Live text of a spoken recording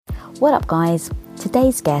What up, guys?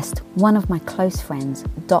 Today's guest, one of my close friends,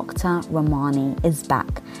 Dr. Ramani, is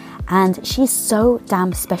back. And she's so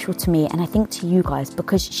damn special to me, and I think to you guys,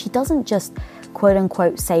 because she doesn't just quote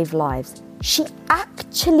unquote save lives. She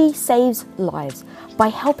actually saves lives by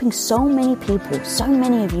helping so many people, so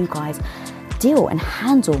many of you guys, deal and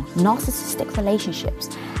handle narcissistic relationships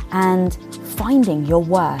and finding your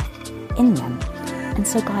worth in them. And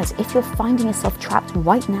so guys, if you're finding yourself trapped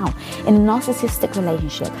right now in a narcissistic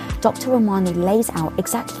relationship, Dr. Ramani lays out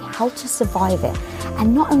exactly how to survive it.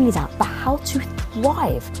 And not only that, but how to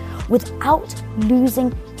thrive without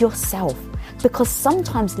losing yourself. Because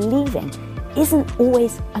sometimes leaving isn't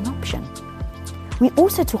always an option. We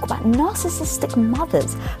also talk about narcissistic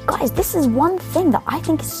mothers. Guys, this is one thing that I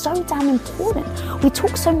think is so damn important. We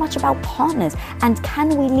talk so much about partners and can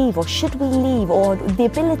we leave or should we leave or the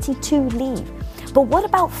ability to leave. But what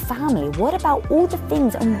about family? What about all the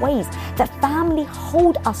things and ways that family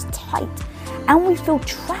hold us tight and we feel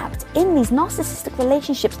trapped in these narcissistic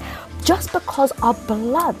relationships just because our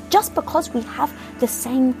blood, just because we have the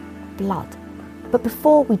same blood? But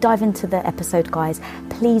before we dive into the episode, guys,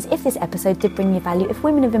 please, if this episode did bring you value, if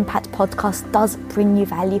Women of Impact podcast does bring you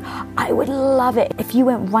value, I would love it if you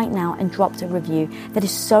went right now and dropped a review. That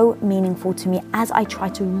is so meaningful to me as I try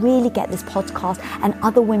to really get this podcast and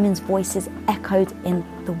other women's voices echoed in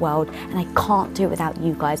the world. And I can't do it without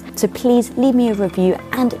you guys. So please leave me a review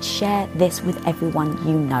and share this with everyone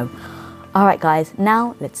you know. All right, guys,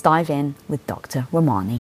 now let's dive in with Dr.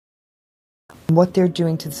 Ramani. What they're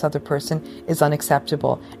doing to this other person is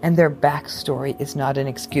unacceptable, and their backstory is not an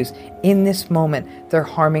excuse. In this moment, they're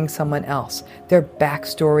harming someone else. Their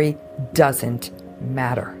backstory doesn't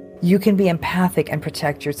matter. You can be empathic and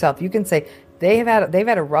protect yourself. You can say they've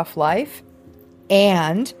had a rough life,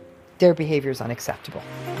 and their behavior is unacceptable.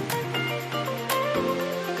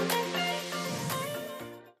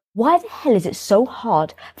 Why the hell is it so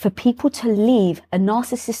hard for people to leave a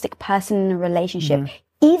narcissistic person in a relationship,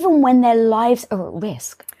 even when their lives are at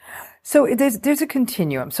risk? So there's a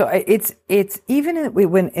continuum. So it's even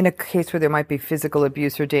when in a case where there might be physical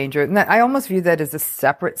abuse or danger, and I almost view that as a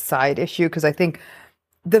separate side issue, because I think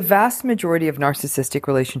the vast majority of narcissistic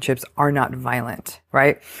relationships are not violent,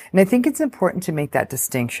 right? And I think it's important to make that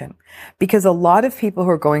distinction, because a lot of people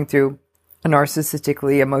who are going through a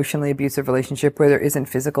narcissistically, emotionally abusive relationship where there isn't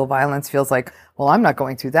physical violence feels like, well, I'm not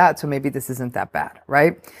going through that, so maybe this isn't that bad,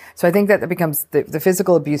 right? So I think that becomes the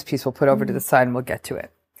physical abuse piece we'll put over to the side and we'll get to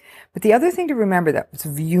it. But the other thing to remember that's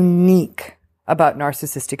unique about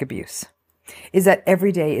narcissistic abuse is that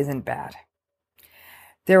every day isn't bad.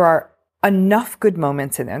 There are enough good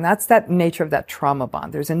moments in there, and that's that nature of that trauma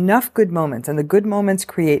bond. There's enough good moments, and the good moments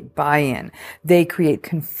create buy-in. They create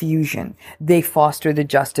confusion. They foster the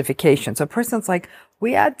justification. So a person's like,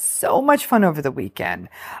 we had so much fun over the weekend.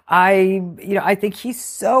 I think he's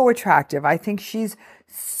so attractive. I think she's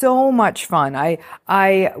so much fun.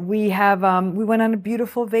 We went on a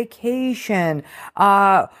beautiful vacation.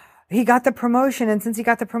 He got the promotion, and since he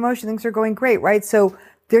got the promotion, things are going great, right? So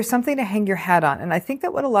there's something to hang your hat on. And I think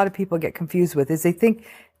that what a lot of people get confused with is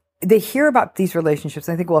they hear about these relationships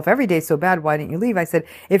and they think, well, if every day is so bad, why didn't you leave? I said,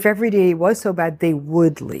 if every day was so bad, they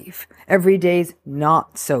would leave. Every day's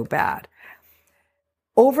not so bad.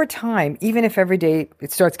 Over time, even if every day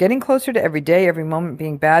it starts getting closer to every day, every moment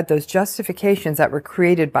being bad, those justifications that were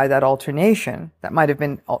created by that alternation that might have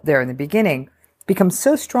been there in the beginning become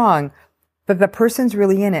so strong that the person's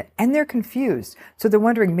really in it and they're confused. So they're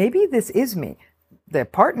wondering, maybe this is me. My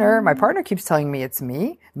partner keeps telling me it's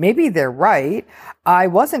me. Maybe they're right. I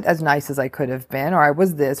wasn't as nice as I could have been, or I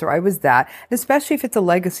was this, or I was that, especially if it's a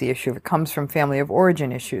legacy issue, if it comes from family of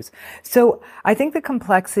origin issues. So I think the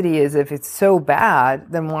complexity is, if it's so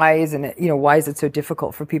bad, then why is it so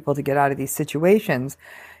difficult for people to get out of these situations?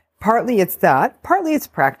 Partly it's that, partly it's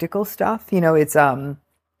practical stuff. It's,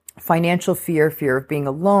 financial fear of being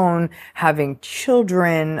alone, having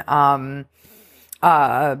children,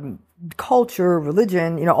 culture,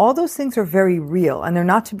 religion, all those things are very real, and they're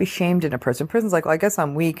not to be shamed in a person. Person's like, well, I guess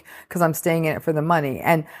I'm weak because I'm staying in it for the money.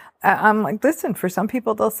 And I'm like, listen, for some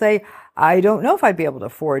people, they'll say, I don't know if I'd be able to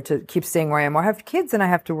afford to keep staying where I am, or have kids and I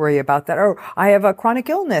have to worry about that, or I have a chronic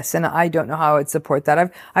illness and I don't know how I'd support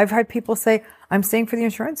that. I've had people say, I'm staying for the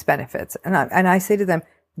insurance benefits. And I say to them,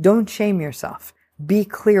 don't shame yourself. Be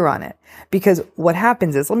clear on it. Because what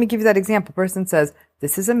happens is, let me give you that example. A person says,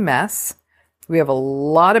 this is a mess. We have a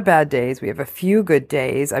lot of bad days. We have a few good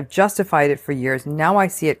days. I've justified it for years. Now I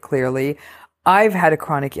see it clearly. I've had a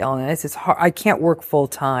chronic illness. It's hard. I can't work full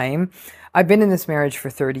time. I've been in this marriage for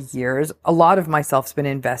 30 years. A lot of myself's been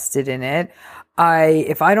invested in it.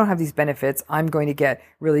 If I don't have these benefits, I'm going to get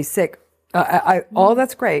really sick. All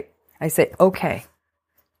that's great. I say, okay,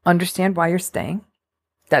 understand why you're staying.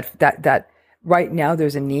 That right now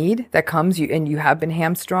there's a need that comes, and you have been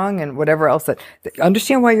hamstrung and whatever else, that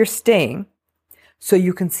understand why you're staying so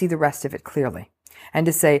you can see the rest of it clearly. And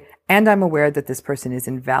to say, and I'm aware that this person is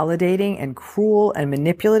invalidating and cruel and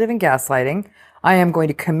manipulative and gaslighting. I am going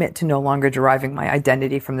to commit to no longer deriving my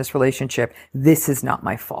identity from this relationship. This is not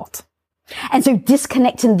my fault. And so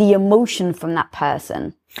disconnecting the emotion from that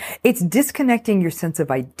person. It's disconnecting your sense of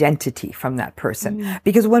identity from that person.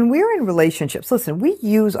 Because when we're in relationships, listen, we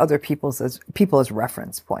use other people as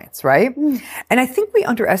reference points, right? And I think we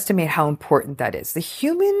underestimate how important that is. The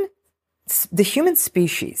human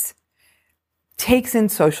species takes in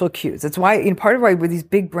social cues. It's why, part of why with these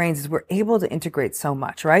big brains is we're able to integrate so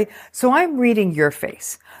much, right? So I'm reading your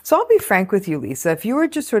face. So I'll be frank with you, Lisa. If you were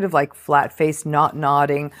just sort of like flat-faced, not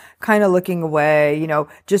nodding, kind of looking away,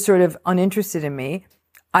 just sort of uninterested in me,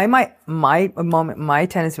 my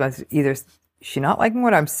tendency was either, is she not liking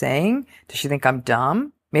what I'm saying? Does she think I'm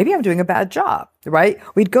dumb? Maybe I'm doing a bad job, right?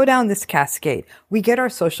 We'd go down this cascade. We get our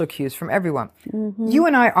social cues from everyone. You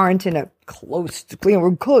and I aren't in a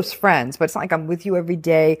we're close friends, but it's not like I'm with you every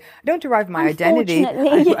day. I don't derive my identity,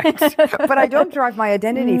 but I don't derive my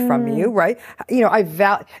identity from you, right? You're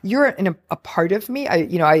a part of me.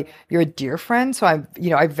 You're a dear friend. So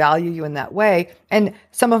I value you in that way. And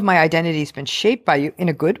some of my identity has been shaped by you in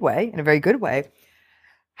a good way, in a very good way.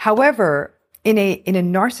 However, in a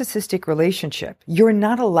narcissistic relationship, you're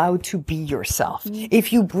not allowed to be yourself.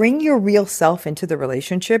 If you bring your real self into the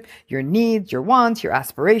relationship, your needs, your wants, your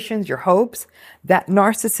aspirations, your hopes, that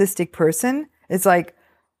narcissistic person is like,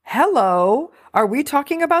 hello, are we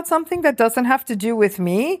talking about something that doesn't have to do with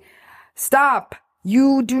me? Stop.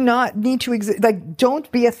 You do not need to exist.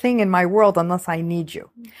 Don't be a thing in my world unless I need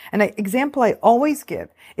you. And an example I always give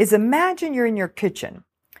is, imagine you're in your kitchen.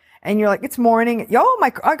 And you're like, it's morning.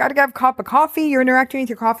 I got to have a cup of coffee. You're interacting with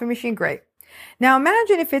your coffee machine. Great. Now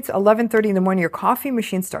imagine if it's 11:30 in the morning, your coffee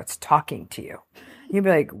machine starts talking to you. You'd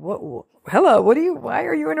be like, hello, why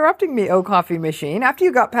are you interrupting me, oh coffee machine? After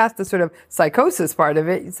you got past the sort of psychosis part of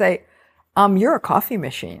it, you'd say, you're a coffee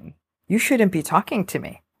machine. You shouldn't be talking to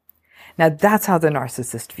me. Now that's how the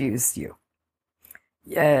narcissist views you.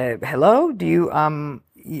 Hello,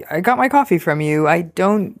 I got my coffee from you.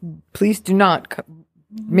 Please do not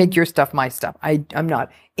make your stuff my stuff. I'm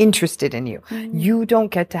not interested in you. You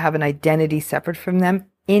don't get to have an identity separate from them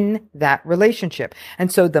in that relationship.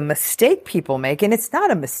 And so the mistake people make, and it's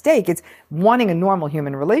not a mistake, it's wanting a normal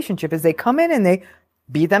human relationship, is they come in and they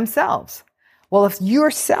be themselves. Well, if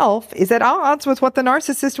yourself is at odds with what the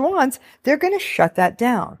narcissist wants, they're going to shut that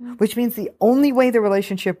down, which means the only way the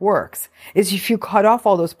relationship works is if you cut off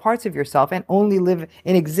all those parts of yourself and only live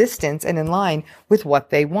in existence and in line with what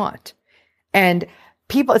they want. And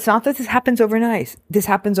it's not that this happens overnight. This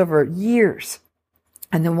happens over years.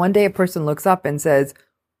 And then one day a person looks up and says,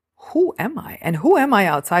 who am I? And who am I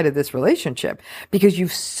outside of this relationship? Because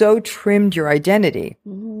you've so trimmed your identity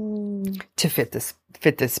to fit this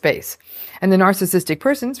space. And the narcissistic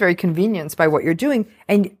person is very convenienced by what you're doing.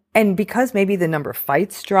 And because maybe the number of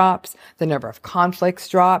fights drops, the number of conflicts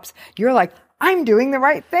drops, you're like, I'm doing the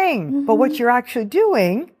right thing. But what you're actually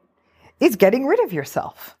doing is getting rid of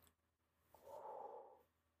yourself.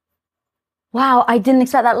 Wow, I didn't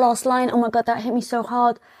expect that last line. Oh my God, that hit me so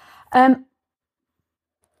hard. You've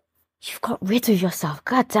got rid of yourself.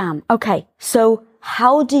 God damn. Okay, so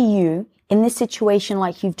how do you, in this situation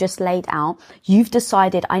like you've just laid out, you've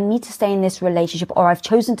decided I need to stay in this relationship, or I've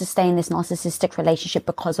chosen to stay in this narcissistic relationship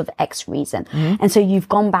because of X reason. And so you've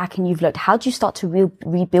gone back and you've looked, how do you start to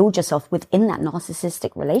rebuild yourself within that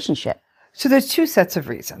narcissistic relationship? So there's two sets of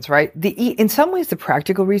reasons, right? In some ways, the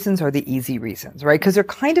practical reasons are the easy reasons, right? Because they're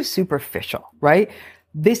kind of superficial, right?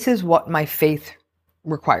 This is what my faith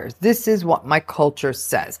requires. This is what my culture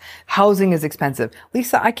says. Housing is expensive.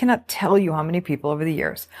 Lisa, I cannot tell you how many people over the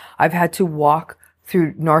years I've had to walk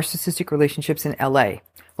through narcissistic relationships in LA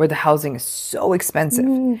where the housing is so expensive.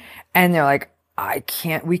 And they're like,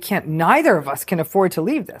 neither of us can afford to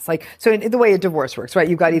leave this. So in the way a divorce works, right?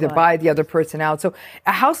 You've got to either buy the other person out. So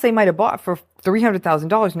a house they might have bought for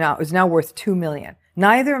 $300,000 now is now worth $2 million.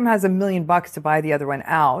 Neither of them has $1 million to buy the other one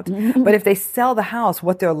out. But if they sell the house,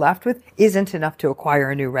 what they're left with isn't enough to acquire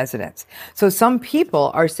a new residence. So some people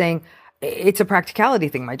are saying, it's a practicality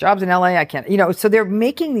thing. My job's in LA. I can't, so they're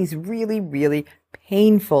making these really, really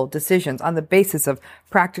painful decisions on the basis of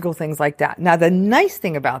practical things like that. Now, the nice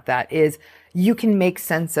thing about that is you can make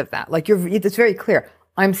sense of that. It's very clear.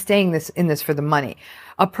 I'm staying in this for the money.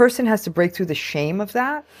 A person has to break through the shame of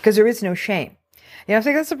that because there is no shame. It's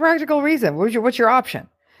like, that's a practical reason. What's your option?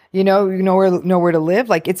 You know where to live.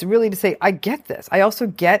 Like, it's really to say, I get this. I also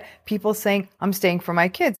get people saying, I'm staying for my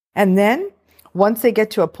kids. And then once they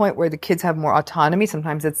get to a point where the kids have more autonomy,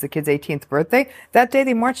 sometimes it's the kid's 18th birthday, that day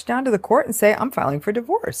they march down to the court and say, I'm filing for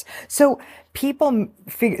divorce. So people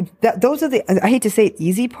figure that those are I hate to say it,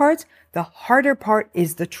 easy parts. The harder part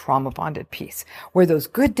is the trauma bonded piece, where those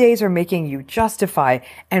good days are making you justify.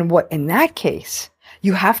 And what in that case,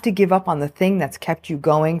 you have to give up on the thing that's kept you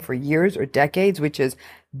going for years or decades, which is,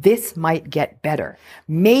 this might get better.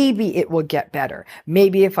 Maybe it will get better.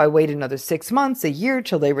 Maybe if I wait another 6 months, a year,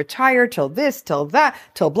 till they retire, till this, till that,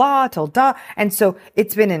 till blah, till da. And so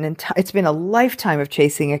it's been a lifetime of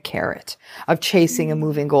chasing a carrot, of chasing a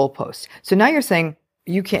moving goalpost. So now you're saying,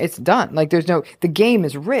 you can't, it's done. Like, the game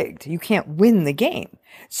is rigged. You can't win the game.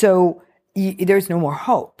 So there's no more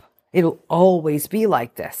hope. It'll always be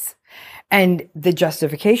like this. And the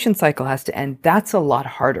justification cycle has to end. That's a lot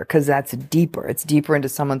harder because that's deeper. It's deeper into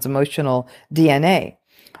someone's emotional DNA.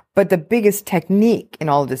 But the biggest technique in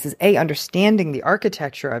all of this is A, understanding the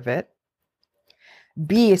architecture of it.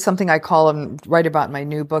 B, is something I call and write about in my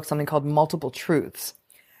new book, something called multiple truths.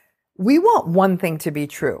 We want one thing to be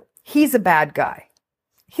true. He's a bad guy.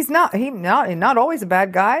 He's not always a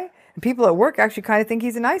bad guy. And people at work actually kind of think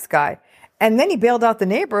he's a nice guy. And then he bailed out the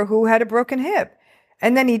neighbor who had a broken hip.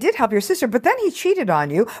 And then he did help your sister, but then he cheated on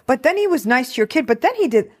you. But then he was nice to your kid. But then he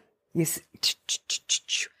did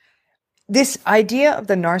this idea of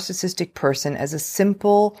the narcissistic person as a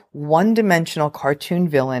simple, one-dimensional cartoon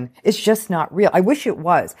villain is just not real. I wish it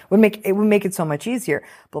was. It would make it so much easier.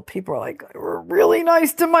 But people are like, they were really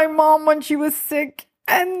nice to my mom when she was sick,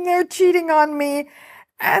 and they're cheating on me,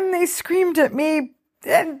 and they screamed at me,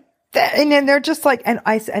 and then they're just like, and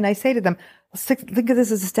I say to them, think of this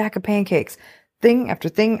as a stack of pancakes. Thing after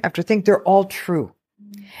thing after thing, they're all true.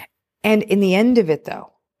 And in the end of it,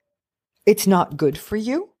 though, it's not good for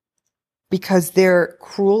you because their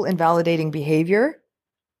cruel, invalidating behavior,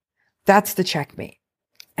 that's the checkmate.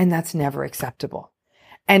 And that's never acceptable.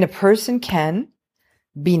 And a person can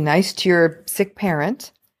be nice to your sick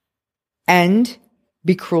parent and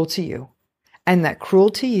be cruel to you. And that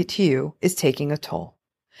cruelty to you is taking a toll.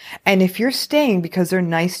 And if you're staying because they're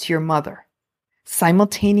nice to your mother,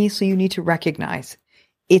 simultaneously, you need to recognize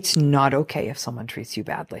it's not okay if someone treats you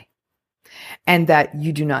badly, and that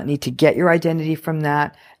you do not need to get your identity from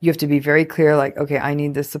that. You have to be very clear, like, okay, I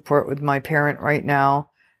need this support with my parent right now.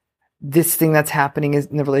 This thing that's happening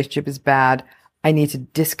in the relationship is bad. I need to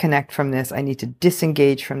disconnect from this. I need to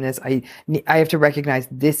disengage from this. I have to recognize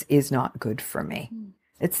this is not good for me.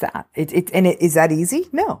 It's that. Is that easy?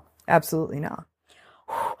 No, absolutely not.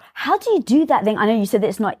 How do you do that then? I know you said that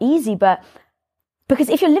it's not easy, but because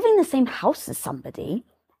if you're living in the same house as somebody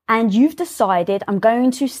and you've decided, I'm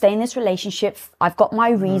going to stay in this relationship, I've got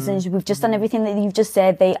my reasons, we've just done everything that you've just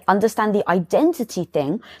said, they understand the identity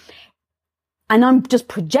thing, and I'm just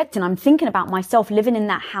projecting, I'm thinking about myself living in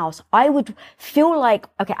that house, I would feel like,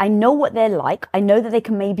 okay, I know what they're like, I know that they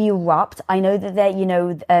can maybe erupt, I know that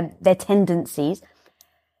they're, their tendencies,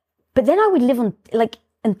 but then I would live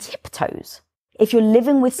on tiptoes. If you're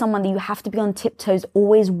living with someone that you have to be on tiptoes,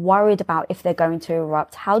 always worried about if they're going to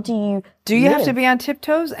erupt, how do you live? Have to be on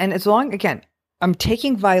tiptoes? And as long, again, I'm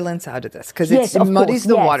taking violence out of this because it muddies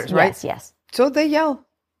the waters, right? Yes. So they yell,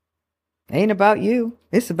 ain't about you,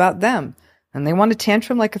 it's about them. And they want a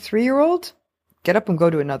tantrum like a 3-year-old, get up and go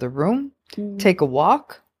to another room, take a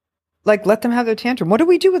walk. Like, let them have their tantrum. What do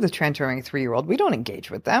we do with a tantruming 3-year-old? We don't engage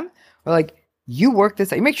with them. We're like, you work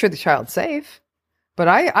this out. You make sure the child's safe. But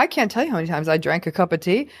I can't tell you how many times I drank a cup of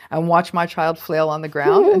tea and watched my child flail on the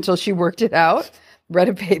ground until she worked it out, read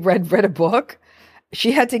a book.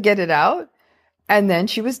 She had to get it out, and then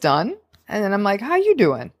she was done. And then I'm like, how you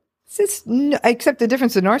doing? Except the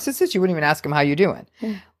difference in narcissists, you wouldn't even ask them how you doing.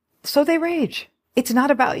 So they rage. It's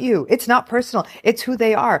not about you. It's not personal. It's who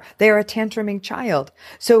they are. They are a tantruming child.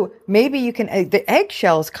 So maybe you can, the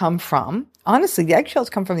eggshells come from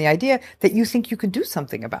the idea that you think you can do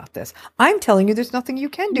something about this. I'm telling you there's nothing you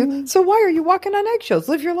can do. So why are you walking on eggshells?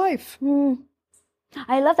 Live your life.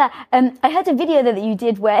 I love that. I heard a video that you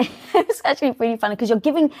did where it was actually pretty funny because you're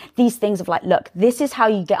giving these things of like, look, this is how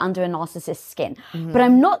you get under a narcissist's skin. But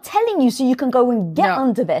I'm not telling you so you can go and get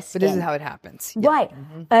under their skin. But this is how it happens. Right.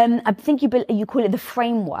 I think you call it the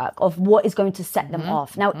framework of what is going to set them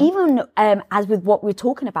off. Now, even as with what we're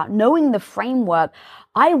talking about, knowing the framework,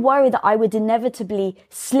 I worry that I would inevitably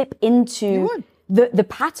slip into the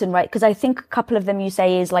pattern, right? Because I think a couple of them you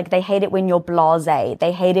say is like, they hate it when you're blasé.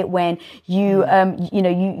 They hate it when you,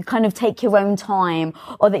 you kind of take your own time,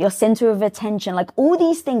 or that you're center of attention, like all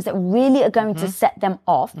these things that really are going to set them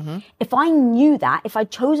off. If I knew that, if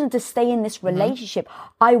I'd chosen to stay in this relationship,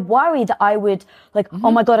 I worry that I would like,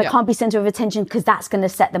 oh my God, I can't be center of attention because that's going to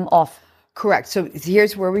set them off. Correct. So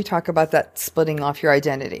here's where we talk about that splitting off your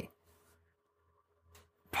identity.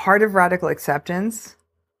 Part of radical acceptance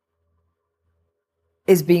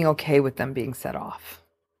is being okay with them being set off.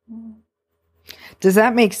 Does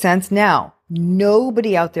that make sense? Now,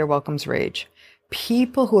 nobody out there welcomes rage.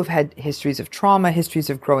 People who have had histories of trauma, histories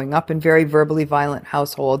of growing up in very verbally violent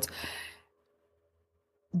households,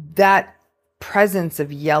 that presence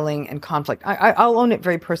of yelling and conflict. I'll own it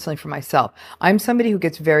very personally for myself. I'm somebody who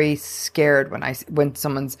gets very scared when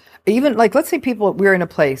someone's, even like, let's say we're in a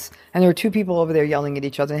place and there were two people over there yelling at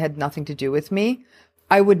each other and it had nothing to do with me.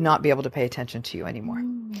 I would not be able to pay attention to you anymore,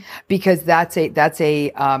 because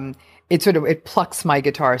it plucks my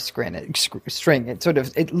guitar string.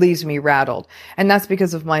 It leaves me rattled. And that's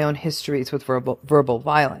because of my own histories with verbal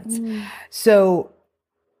violence. So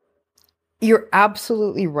you're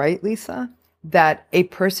absolutely right, Lisa, that a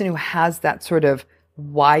person who has that sort of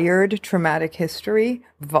wired traumatic history,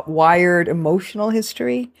 wired emotional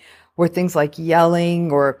history, where things like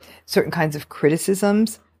yelling or certain kinds of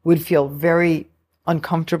criticisms would feel very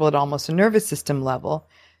uncomfortable at almost a nervous system level,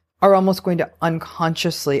 are almost going to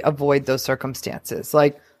unconsciously avoid those circumstances.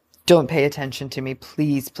 Like, don't pay attention to me.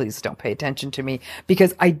 Please, please don't pay attention to me,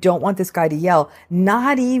 because I don't want this guy to yell,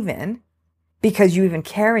 not even because you even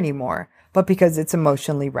care anymore, but because it's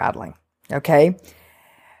emotionally rattling. Okay.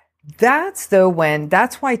 That's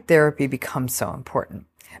why therapy becomes so important,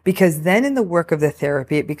 because then in the work of the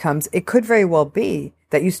therapy, it could very well be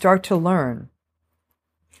that you start to learn,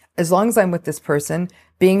 as long as I'm with this person,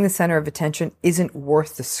 being the center of attention isn't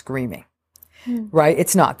worth the screaming, right?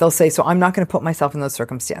 It's not. They'll say, so I'm not going to put myself in those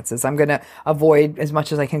circumstances. I'm going to avoid as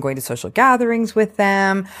much as I can going to social gatherings with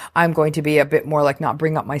them. I'm going to be a bit more like not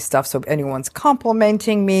bring up my stuff so anyone's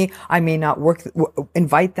complimenting me. I may not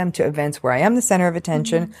invite them to events where I am the center of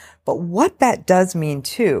attention. But what that does mean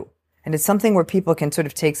too, and it's something where people can sort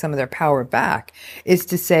of take some of their power back, is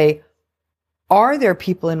to say, are there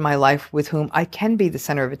people in my life with whom I can be the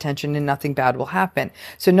center of attention and nothing bad will happen?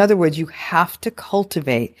 So in other words, you have to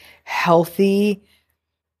cultivate healthy,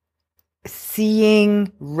 seeing,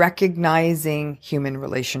 recognizing human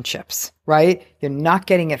relationships, right? You're not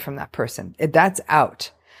getting it from that person. That's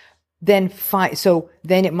out. Then fine. So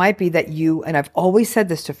then it might be that and I've always said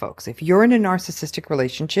this to folks, if you're in a narcissistic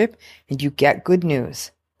relationship and you get good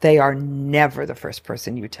news, they are never the first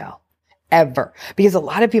person you tell. Ever. Because a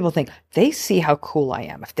lot of people think they see how cool I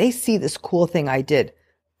am. If they see this cool thing I did,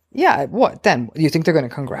 yeah, what then? You think they're going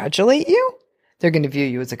to congratulate you? They're going to view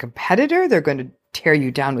you as a competitor. They're going to tear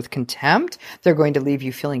you down with contempt. They're going to leave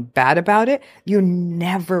you feeling bad about it. You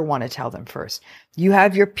never want to tell them first. You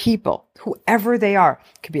have your people, whoever they are.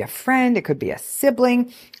 It could be a friend. It could be a sibling.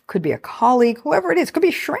 It could be a colleague, whoever it is. It could be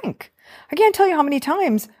a shrink. I can't tell you how many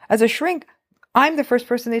times as a shrink, I'm the first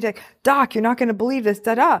person they take. Doc, you're not going to believe this,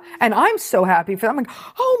 da-da. And I'm so happy for them. I'm like,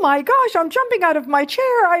 oh my gosh, I'm jumping out of my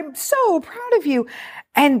chair. I'm so proud of you.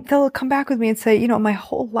 And they'll come back with me and say, my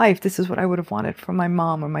whole life, this is what I would have wanted from my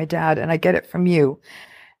mom or my dad. And I get it from you.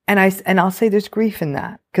 And I'll say there's grief in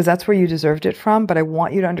that, because that's where you deserved it from. But I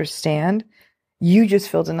want you to understand, you just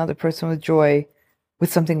filled another person with joy,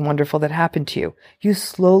 with something wonderful that happened to you. You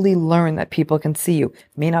slowly learn that people can see you.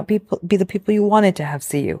 It may not be the people you wanted to have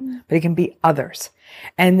see you, but it can be others.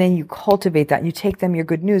 And then you cultivate that and you take them your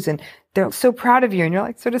good news and they're so proud of you and you're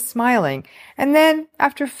like sort of smiling. And then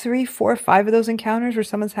after 3, 4, 5 of those encounters where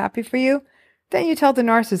someone's happy for you, then you tell the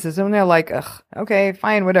narcissist and they're like, ugh, okay,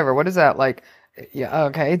 fine, whatever. What is that? Like, yeah,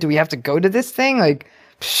 okay. Do we have to go to this thing? Like,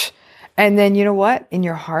 psh. And then you know what? In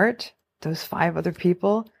your heart, those 5 other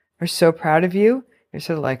people are so proud of you. You're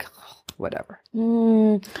sort of like, whatever.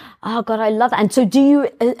 Oh, God, I love that. And so do you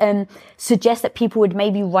suggest that people would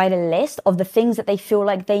maybe write a list of the things that they feel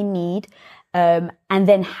like they need and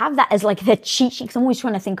then have that as like their cheat sheet? Because I'm always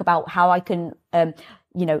trying to think about how I can,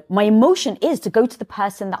 my emotion is to go to the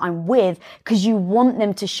person that I'm with because you want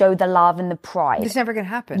them to show the love and the pride. It's never going to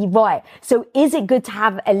happen. Right. So is it good to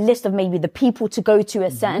have a list of maybe the people to go to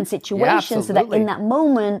a certain situation so that in that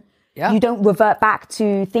moment, you don't revert back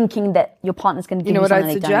to thinking that your partner's going to give you something. You know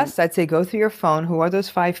what I'd suggest? I'd say go through your phone. Who are those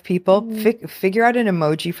 5 people? Figure out an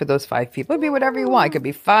emoji for those 5 people. It could be whatever you want. It could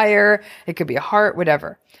be fire. It could be a heart,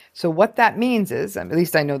 whatever. So what that means is, at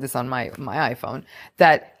least I know this on my iPhone,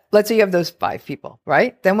 that let's say you have those 5 people,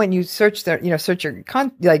 right? Then when you search search your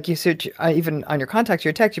you search even on your contacts,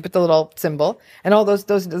 your text, you put the little symbol, and all those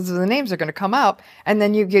are the names are going to come up, and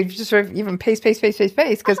then you just sort of even paste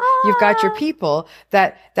because you've got your people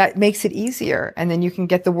that makes it easier, and then you can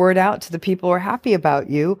get the word out to the people who are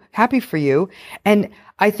happy for you, and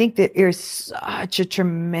I think that there's such a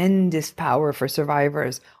tremendous power for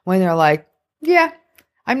survivors when they're like, yeah,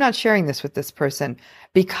 I'm not sharing this with this person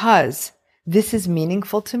because this is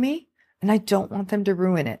meaningful to me and I don't want them to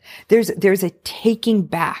ruin it. There's a taking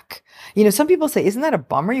back. Some people say, isn't that a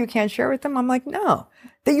bummer you can't share with them? I'm like, no,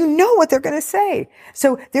 that you know what they're going to say.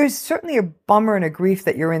 So there's certainly a bummer and a grief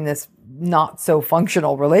that you're in this not so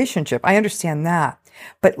functional relationship. I understand that,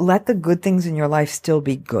 but let the good things in your life still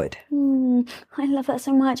be good. I love that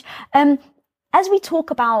so much. As we talk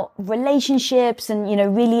about relationships and,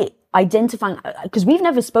 really identifying, because we've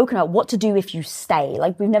never spoken about what to do if you stay.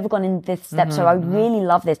 Like, we've never gone in this step. So I really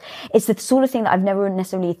love this. It's the sort of thing that I've never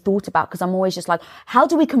necessarily thought about, because I'm always just like, how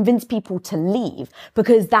do we convince people to leave?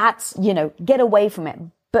 Because that's, get away from it.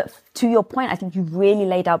 But to your point, I think you've really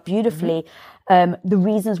laid out beautifully the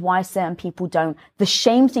reasons why certain people don't. The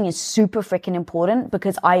shame thing is super freaking important,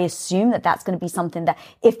 because I assume that that's going to be something that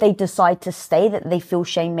if they decide to stay, that they feel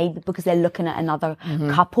shame, maybe because they're looking at another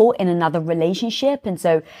couple in another relationship. And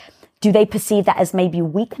so do they perceive that as maybe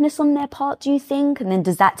weakness on their part, do you think? And then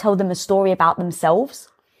does that tell them a story about themselves?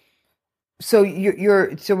 So what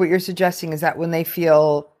you're suggesting is that when they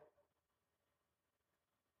feel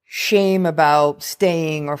shame about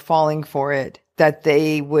staying or falling for it, that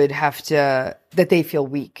they feel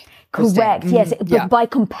weak. Correct. Yes. But by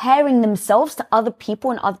comparing themselves to other people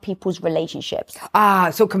and other people's relationships.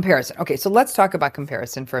 So comparison. Okay. So let's talk about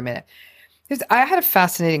comparison for a minute. I had a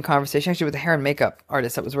fascinating conversation actually with a hair and makeup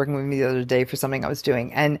artist that was working with me the other day for something I was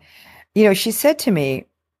doing. And, she said to me,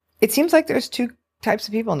 it seems like there's 2 types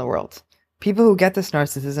of people in the world. People who get this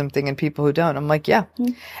narcissism thing and people who don't. I'm like, yeah.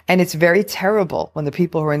 And it's very terrible when the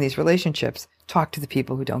people who are in these relationships talk to the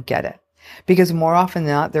people who don't get it. Because more often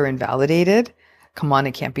than not, they're invalidated. Come on,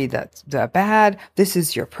 it can't be that bad. This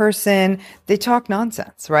is your person. They talk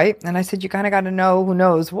nonsense, right? And I said, you kind of got to know who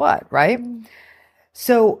knows what, right?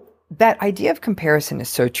 So that idea of comparison is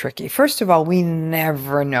so tricky. First of all, we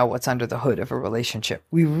never know what's under the hood of a relationship.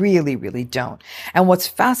 We really, really don't. And what's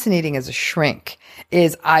fascinating as a shrink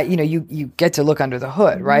is you get to look under the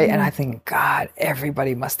hood, right? And I think, God,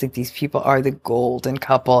 everybody must think these people are the golden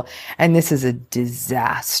couple. And this is a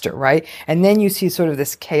disaster, right? And then you see sort of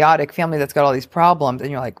this chaotic family that's got all these problems.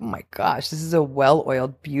 And you're like, oh my gosh, this is a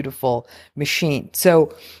well-oiled, beautiful machine.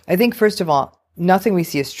 So I think, first of all, nothing we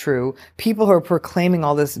see is true. People who are proclaiming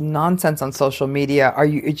all this nonsense on social media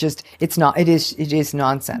it is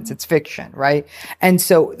nonsense. It's fiction, right? And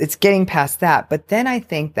so it's getting past that. But then I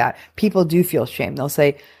think that people do feel shame. They'll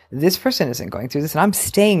say, this person isn't going through this and I'm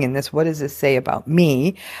staying in this. What does this say about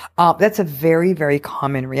me? That's a very, very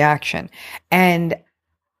common reaction. And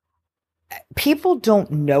people don't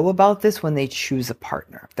know about this when they choose a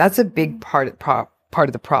partner. That's a big part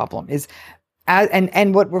of the problem is,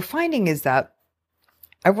 and what we're finding is that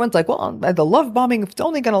everyone's like, well, the love bombing, if it's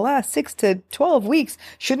only going to last 6 to 12 weeks,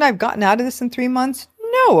 shouldn't I have gotten out of this in 3 months?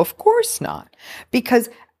 No, of course not. Because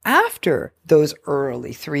after those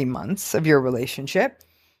early 3 months of your relationship,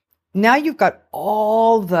 now you've got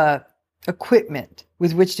all the equipment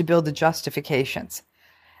with which to build the justifications.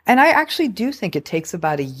 And I actually do think it takes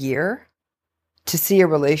about a year to see a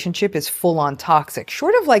relationship is full on toxic,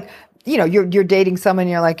 short of like, you're dating someone and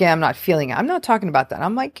you're like, yeah, I'm not feeling it. I'm not talking about that.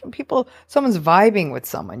 I'm like, someone's vibing with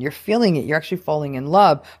someone. You're feeling it. You're actually falling in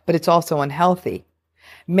love, but it's also unhealthy.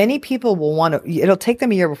 Many people will it'll take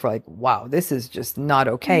them a year before like, wow, this is just not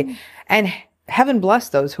okay. And heaven bless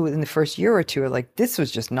those who in the first year or two are like, this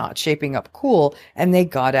was just not shaping up cool. And they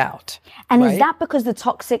got out. And right? Is that because the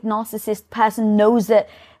toxic narcissist person knows that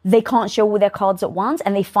they can't show all their cards at once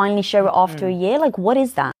and they finally show it after a year? Like, what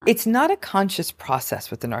is that? It's not a conscious process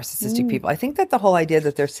with the narcissistic people. I think that the whole idea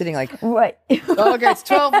that they're sitting like, right. Oh, okay, it's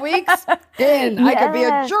 12 weeks in. Yeah. I could be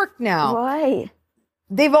a jerk now. Right.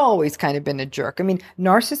 They've always kind of been a jerk. I mean,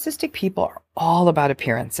 narcissistic people are all about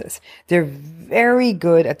appearances. They're very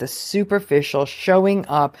good at the superficial, showing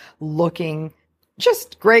up, looking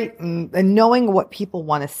just great and knowing what people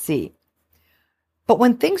want to see. But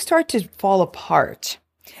when things start to fall apart,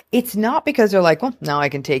 it's not because they're like, well, now I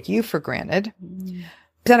can take you for granted.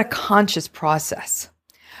 It's not a conscious process.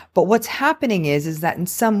 But what's happening is that in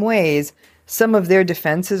some ways, some of their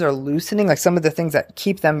defenses are loosening, like some of the things that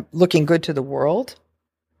keep them looking good to the world.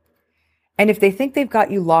 And if they think they've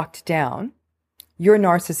got you locked down, your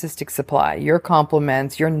narcissistic supply, your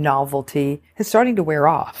compliments, your novelty is starting to wear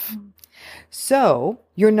off. So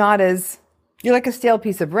you're like a stale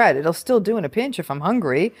piece of bread. It'll still do in a pinch if I'm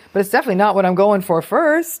hungry, but it's definitely not what I'm going for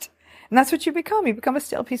first. And that's what you become. You become a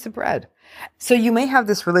stale piece of bread. So you may have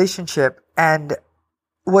this relationship, and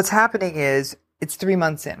what's happening is it's 3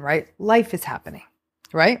 months in, right? Life is happening,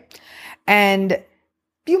 right? And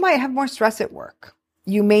you might have more stress at work.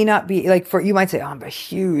 You may not be you might say, oh, I have a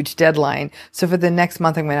huge deadline. So for the next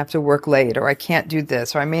month, I'm going to have to work late, or I can't do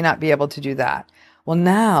this, or I may not be able to do that. Well,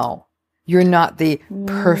 now you're not the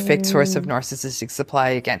perfect source of narcissistic supply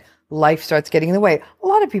again. Life starts getting in the way. A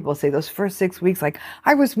lot of people say those first 6 weeks, like,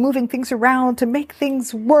 I was moving things around to make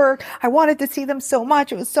things work. I wanted to see them so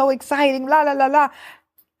much. It was so exciting. La, la, la, la.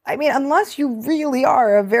 I mean, unless you really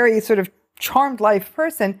are a very sort of charmed life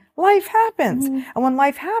person, life happens. And when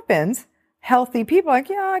life happens, healthy people are like,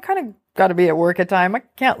 yeah, I kind of got to be at work at time. I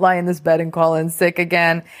can't lie in this bed and call in sick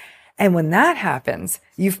again. And when that happens,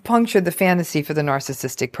 you've punctured the fantasy for the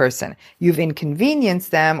narcissistic person. You've inconvenienced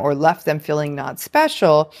them or left them feeling not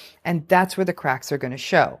special. And that's where the cracks are going to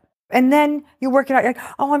show. And then you work it out. You're like,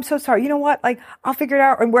 oh, I'm so sorry. You know what? Like, I'll figure it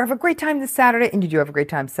out. And we'll have a great time this Saturday. And you do have a great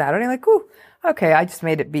time Saturday. Like, ooh, okay, I just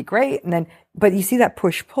made it be great. And then, but you see that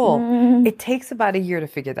push-pull. It takes about a year to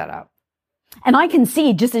figure that out. And I can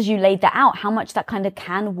see, just as you laid that out, how much that kind of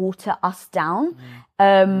can water us down.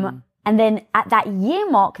 And then at that year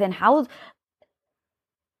mark, then how...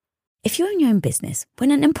 If you own your own business, when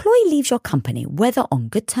an employee leaves your company, whether on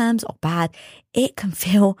good terms or bad, it can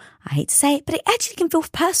feel, I hate to say it, but it actually can feel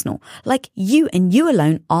personal, like you and you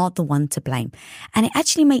alone are the one to blame. And it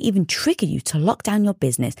actually may even trigger you to lock down your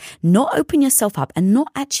business, not open yourself up, and not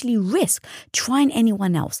actually risk trying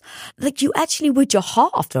anyone else. Like you actually would your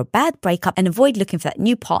heart after a bad breakup and avoid looking for that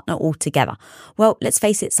new partner altogether. Well, let's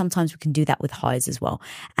face it, sometimes we can do that with hires as well.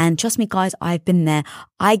 And trust me, guys, I've been there.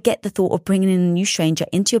 I get the thought of bringing in a new stranger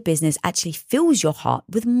into your business actually fills your heart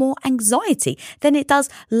with more anxiety than it does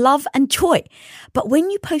love and joy. But when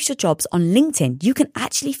you post your jobs on LinkedIn, you can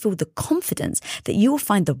actually feel the confidence that you will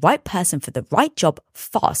find the right person for the right job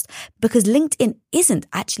fast, because LinkedIn isn't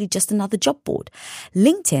actually just another job board.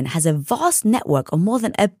 LinkedIn has a vast network of more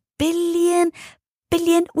than a billion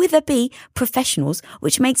with a B professionals,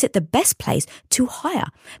 which makes it the best place to hire.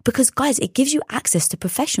 Because guys, it gives you access to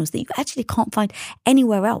professionals that you actually can't find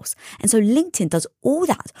anywhere else. And so LinkedIn does all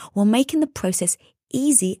that while making the process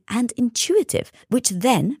easy and intuitive, which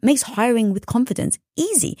then makes hiring with confidence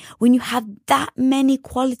easy when you have that many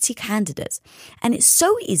quality candidates. And it's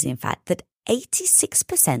so easy, in fact, that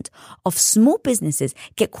 86% of small businesses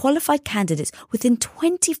get qualified candidates within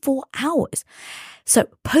 24 hours. So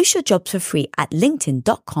post your jobs for free at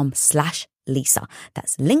linkedin.com/Lisa.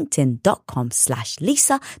 That's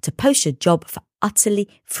linkedin.com/Lisa to post your job for utterly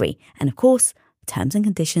free. And of course, terms and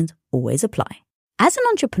conditions always apply. As an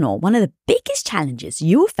entrepreneur, one of the biggest challenges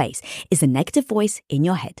you will face is the negative voice in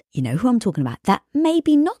your head. You know who I'm talking about, that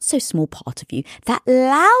maybe not so small part of you that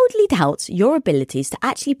loudly doubts your abilities to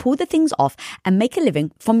actually pull the things off and make a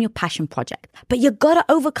living from your passion project. But you gotta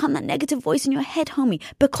overcome that negative voice in your head, homie,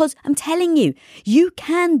 because I'm telling you, you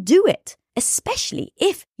can do it. Especially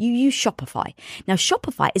if you use Shopify. Now,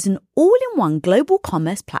 Shopify is an all-in-one global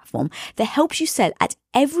commerce platform that helps you sell at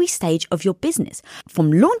every stage of your business. From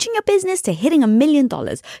launching your business to hitting $1 million,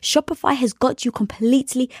 Shopify has got you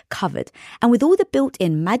completely covered. And with all the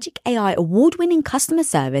built-in Magic AI award-winning customer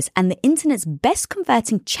service and the internet's best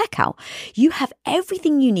converting checkout, you have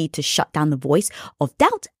everything you need to shut down the voice of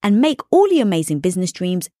doubt and make all your amazing business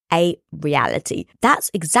dreams a reality.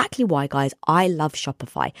 That's exactly why, guys, I love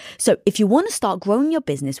Shopify. So if you want to start growing your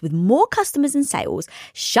business with more customers and sales,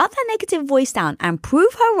 shut that negative voice down and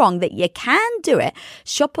prove her wrong that you can do it,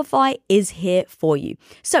 Shopify is here for you.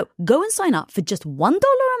 So go and sign up for just $1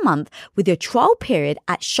 a month with your trial period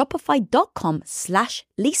at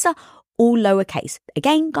shopify.com/Lisa, all lowercase.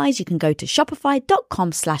 Again, guys, you can go to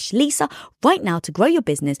shopify.com/Lisa right now to grow your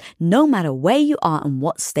business no matter where you are and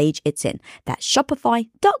what stage it's in. That's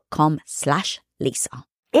shopify.com/Lisa.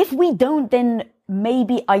 If we don't then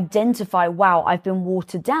maybe identify, wow, I've been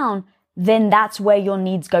watered down, then that's where your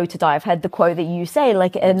needs go to die. I've heard the quote that you say,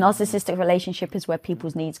 like, a narcissistic relationship is where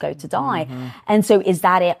people's needs go to die. And so is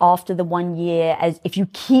that it after the 1 year? As if you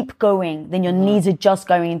keep going, then your needs are just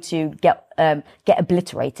going to get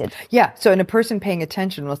obliterated. Yeah. So, and a person paying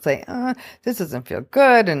attention will say, this doesn't feel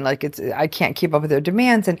good. And like, I can't keep up with their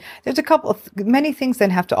demands. And there's many things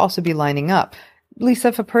that have to also be lining up. Lisa,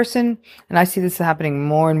 if a person, and I see this happening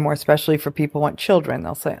more and more, especially for people who want children,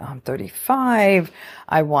 they'll say, I'm 35,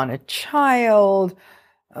 I want a child.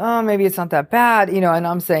 oh, maybe it's not that bad, and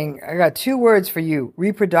I'm saying, I got 2 words for you: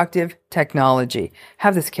 reproductive technology.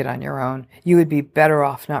 Have this kid on your own. You would be better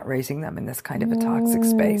off not raising them in this kind of a toxic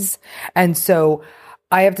space. And so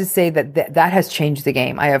I have to say that has changed the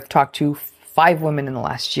game. I have talked to 5 women in the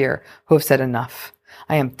last year who have said enough.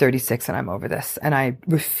 I am 36 and I'm over this. And I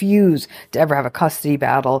refuse to ever have a custody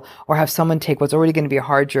battle or have someone take what's already going to be a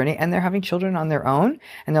hard journey. And they're having children on their own.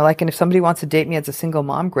 And they're like, and if somebody wants to date me as a single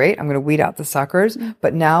mom, great. I'm going to weed out the suckers.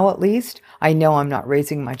 But now at least I know I'm not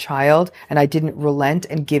raising my child, and I didn't relent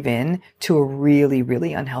and give in to a really,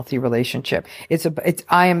 really unhealthy relationship.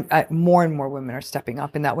 More and more women are stepping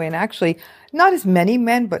up in that way. And actually not as many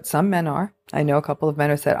men, but some men are. I know a couple of men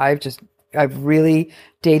have said, I've really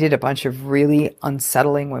dated a bunch of really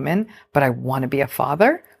unsettling women, but I want to be a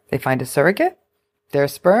father. They find a surrogate, their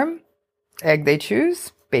sperm, egg they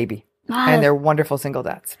choose, baby. And they're wonderful single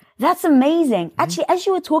dads. That's amazing. Actually, as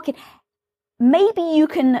you were talking, maybe you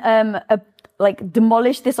can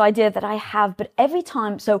demolish this idea that I have, but every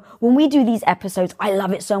time, so when we do these episodes, I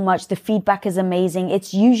love it so much. The feedback is amazing.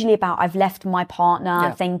 It's usually about, I've left my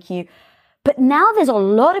partner, thank you. But now there's a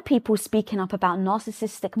lot of people speaking up about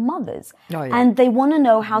narcissistic mothers. Oh, yeah. And they want to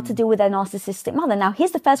know how to deal with their narcissistic mother. Now, here's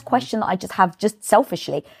the first question that I just have, just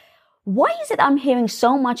selfishly. Why is it I'm hearing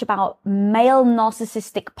so much about male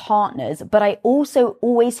narcissistic partners, but I also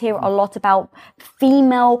always hear a lot about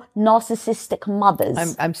female narcissistic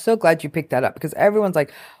mothers? I'm so glad you picked that up, because everyone's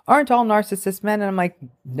like, aren't all narcissists men? And I'm like,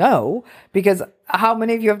 no, because how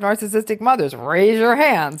many of you have narcissistic mothers? Raise your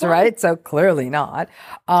hands, right? So clearly not.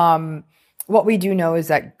 What we do know is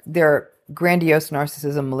that there are grandiose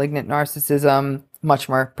narcissism, malignant narcissism, much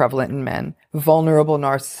more prevalent in men. Vulnerable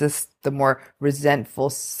narcissists, the more resentful,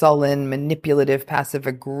 sullen, manipulative, passive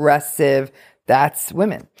aggressive, that's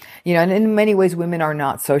women. And in many ways, women are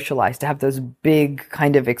not socialized to have those big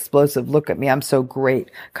kind of explosive, look at me, I'm so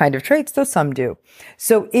great kind of traits, though some do.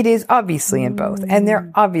 So it is obviously in both. And there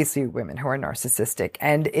are obviously women who are narcissistic,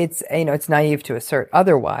 and it's naive to assert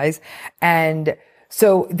otherwise. And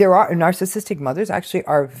so there are narcissistic mothers actually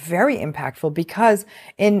are very impactful, because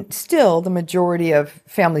in still the majority of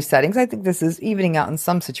family settings, I think this is evening out in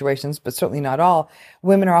some situations, but certainly not all,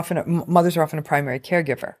 mothers are often a primary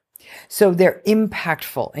caregiver. So they're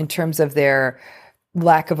impactful in terms of their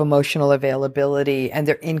lack of emotional availability and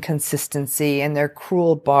their inconsistency and their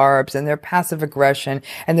cruel barbs and their passive aggression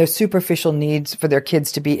and their superficial needs for their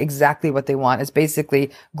kids to be exactly what they want as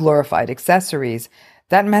basically glorified accessories.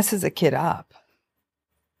 That messes a kid up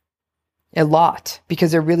a lot,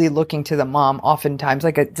 because they're really looking to the mom oftentimes,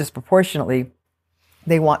 disproportionately,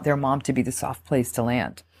 they want their mom to be the soft place to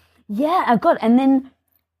land. Yeah, God. And then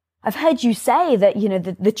I've heard you say that,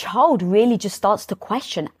 the child really just starts to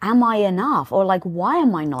question, am I enough? Or why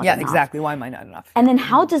am I not enough? Yeah, exactly. Why am I not enough? And then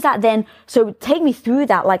how does that then, so take me through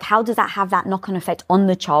that, how does that have that knock-on effect on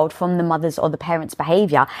the child from the mother's or the parent's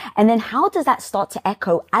behavior? And then how does that start to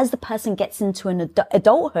echo as the person gets into an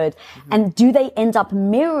adulthood? And do they end up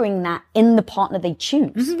mirroring that in the partner they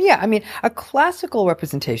choose? Yeah, I mean, a classical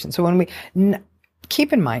representation. So when we...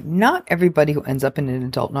 Keep in mind, not everybody who ends up in an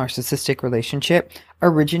adult narcissistic relationship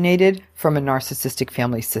originated from a narcissistic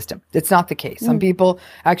family system. It's not the case. Some people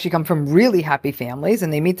actually come from really happy families,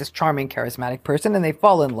 and they meet this charming, charismatic person, and they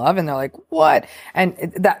fall in love, and they're like, what? And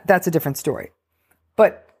that's a different story.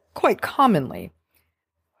 But quite commonly,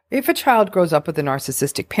 if a child grows up with a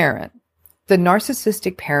narcissistic parent, the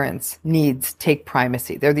narcissistic parent's needs take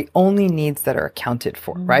primacy. They're the only needs that are accounted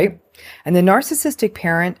for, right? And the narcissistic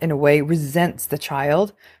parent, in a way, resents the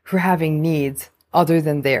child for having needs other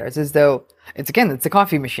than theirs, as though it's a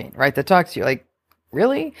coffee machine, right? That talks to you like,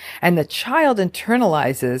 really? And the child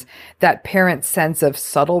internalizes that parent's sense of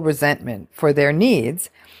subtle resentment for their needs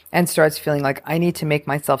and starts feeling like, I need to make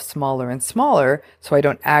myself smaller and smaller so I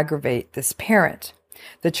don't aggravate this parent.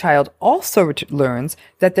 The child also learns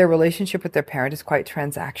that their relationship with their parent is quite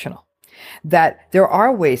transactional, that there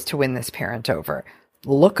are ways to win this parent over.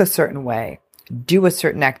 Look a certain way, do a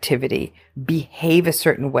certain activity, behave a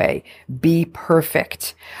certain way, be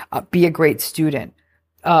perfect, be a great student,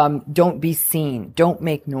 don't be seen, don't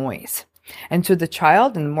make noise. And so the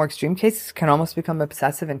child, in the more extreme cases, can almost become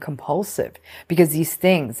obsessive and compulsive, because these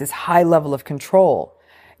things, this high level of control,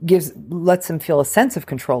 lets them feel a sense of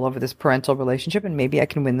control over this parental relationship, and maybe I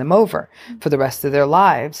can win them over for the rest of their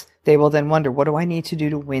lives. They will then wonder, what do I need to do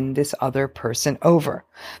to win this other person over?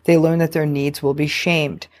 They learn that their needs will be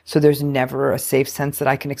shamed. So there's never a safe sense that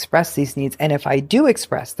I can express these needs. And if I do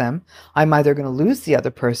express them, I'm either going to lose the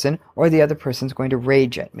other person or the other person's going to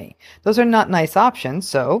rage at me. Those are not nice options.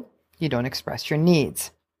 So you don't express your needs.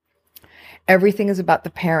 Everything is about the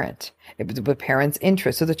parent. It was the parent's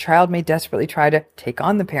interest. So the child may desperately try to take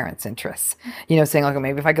on the parent's interests, saying like,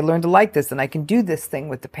 maybe if I could learn to like this, then I can do this thing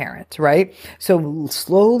with the parent, right? So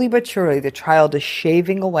slowly but surely, the child is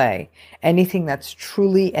shaving away anything that's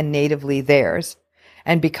truly and natively theirs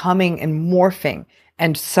and becoming and morphing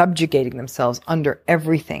and subjugating themselves under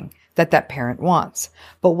everything that parent wants.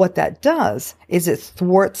 But what that does is it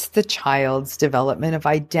thwarts the child's development of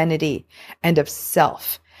identity and of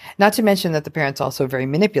self. Not to mention that the parent's also very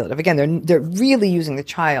manipulative. Again, they're really using the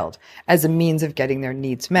child as a means of getting their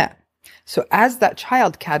needs met. So as that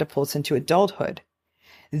child catapults into adulthood,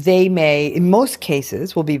 they may, in most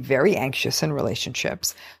cases, will be very anxious in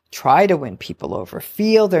relationships, try to win people over,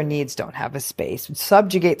 feel their needs don't have a space,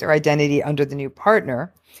 subjugate their identity under the new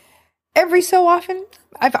partner. Every so often,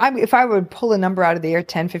 if I would pull a number out of the air,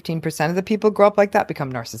 10, 15% of the people grow up like that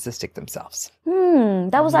become narcissistic themselves.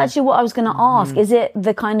 That was actually what I was going to ask. Is it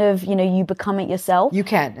the kind of, you become it yourself? You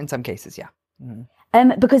can, in some cases, yeah.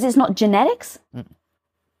 Because it's not genetics?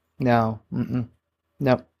 No.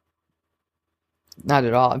 Nope. Not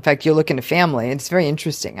at all. In fact, you look in a family, and it's very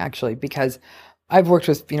interesting, actually, because I've worked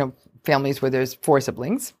with, families where there's 4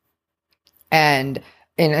 siblings, and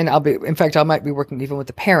I might be working even with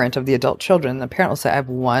the parent of the adult children. And the parent will say, I have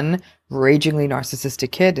one ragingly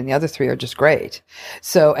narcissistic kid and the other 3 are just great.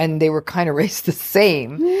 So, and they were kind of raised the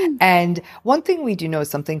same. And one thing we do know is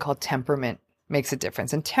something called temperament makes a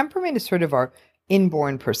difference. And temperament is sort of our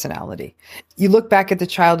inborn personality. You look back at the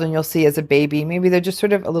child and you'll see as a baby, maybe they're just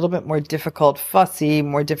sort of a little bit more difficult, fussy,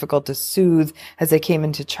 more difficult to soothe. As they came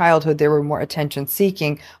into childhood, they were more attention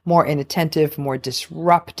seeking, more inattentive, more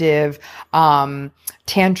disruptive,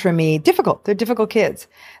 tantrumy, difficult. They're difficult kids.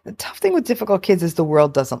 The tough thing with difficult kids is the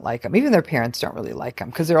world doesn't like them. Even their parents don't really like them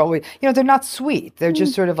because they're always, they're not sweet. They're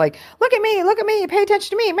just sort of like, look at me, pay attention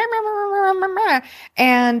to me.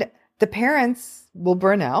 And the parents will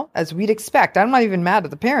burn out, as we'd expect. I'm not even mad at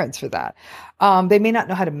the parents for that. They may not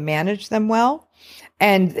know how to manage them well.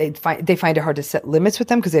 And they find it hard to set limits with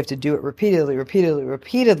them because they have to do it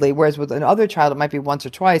repeatedly. Whereas with another child, it might be once or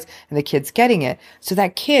twice and the kid's getting it. So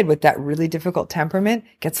that kid with that really difficult temperament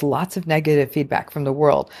gets lots of negative feedback from the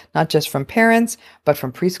world, not just from parents, but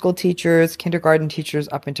from preschool teachers, kindergarten teachers,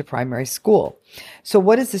 up into primary school. So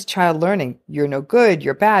what is this child learning? You're no good.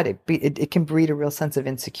 You're bad. It can breed a real sense of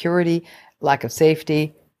insecurity, lack of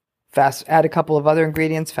safety. Add a couple of other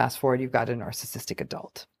ingredients. Fast forward, you've got a narcissistic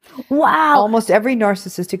adult. Wow. Almost every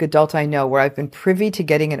narcissistic adult I know where I've been privy to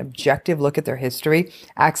getting an objective look at their history,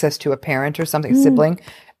 access to a parent or something, sibling,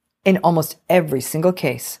 in almost every single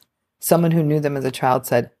case, someone who knew them as a child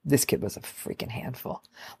said, this kid was a freaking handful.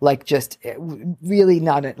 Like just really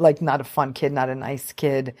not a fun kid, not a nice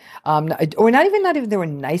kid. Or not even they were a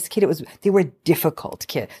nice kid. They were a difficult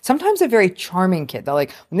kid. Sometimes a very charming kid. They're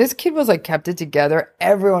like, when this kid was like kept it together,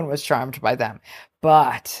 everyone was charmed by them.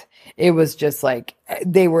 But it was just like,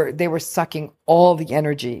 they were sucking all the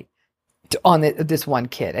energy on this one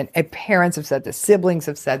kid. And parents have said this, siblings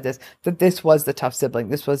have said this, that this was the tough sibling.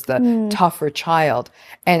 This was the tougher child.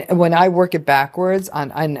 And when I work it backwards on,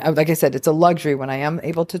 like I said, it's a luxury when I am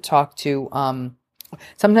able to talk to,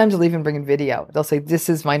 sometimes they'll even bring in video. They'll say, this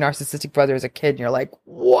is my narcissistic brother as a kid. And you're like,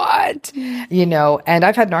 what? And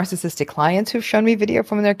I've had narcissistic clients who've shown me video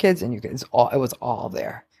from their kids and it was all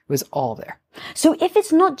there. It was all there. So if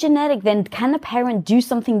it's not genetic, then can a parent do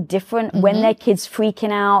something different when their kid's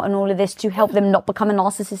freaking out and all of this to help them not become a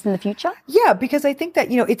narcissist in the future? Yeah, because I think that,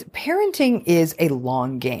 parenting is a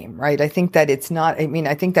long game, right? I think that it's not,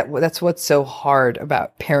 I think that that's what's so hard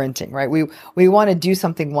about parenting, right? We want to do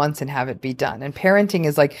something once and have it be done. And parenting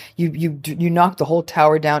is like you knock the whole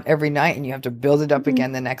tower down every night and you have to build it up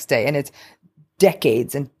again the next day. And it's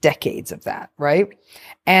decades and decades of that, right?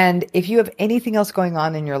 And if you have anything else going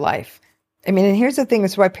on in your life, and here's the thing,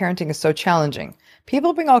 this is why parenting is so challenging.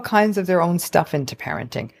 People bring all kinds of their own stuff into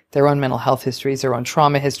parenting, their own mental health histories, their own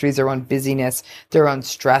trauma histories, their own busyness, their own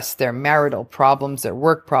stress, their marital problems, their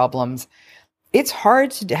work problems. It's hard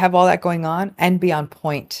to have all that going on and be on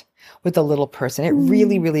point with a little person. It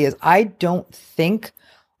really, really is. I don't think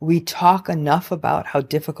we talk enough about how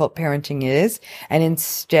difficult parenting is, and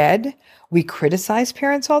instead we criticize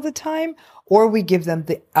parents all the time, or we give them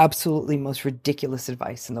the absolutely most ridiculous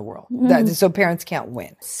advice in the world. So parents can't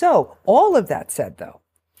win. So all of that said, though,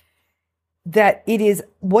 that it is,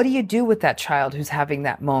 what do you do with that child who's having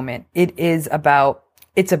that moment? It's about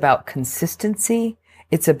consistency.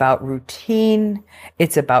 It's about routine.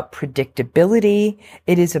 It's about predictability.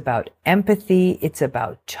 It is about empathy. It's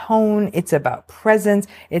about tone. It's about presence.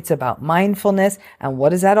 It's about mindfulness. And what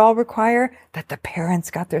does that all require? That the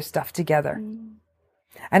parents got their stuff together.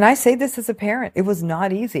 And I say this as a parent. It was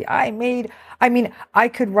not easy. I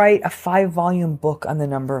could write a 5-volume book on the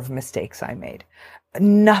number of mistakes I made.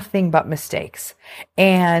 Nothing but mistakes.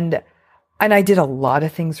 And I did a lot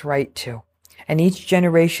of things right too. And each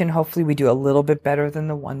generation, hopefully we do a little bit better than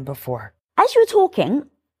the one before. As you were talking,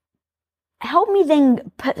 help me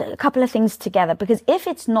then put a couple of things together, because if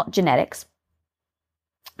it's not genetics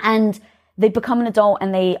and they become an adult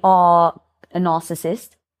and they are a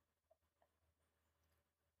narcissist,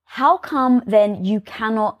 how come then you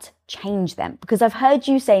cannot change them? Because I've heard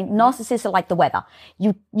you say narcissists are like the weather.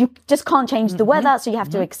 You just can't change the weather, so you have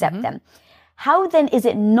to accept them. How then is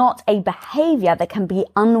it not a behavior that can be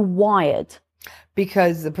unwired?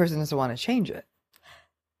 Because the person doesn't want to change it.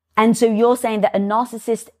 And so you're saying that a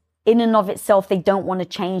narcissist in and of itself, they don't want to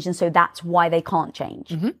change, and so that's why they can't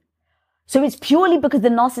change. So it's purely because the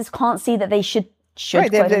narcissist can't see that they should.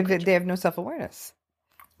 Right, they have no self-awareness.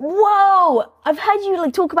 Whoa! I've heard you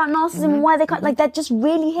like talk about narcissism and why they can't, like that just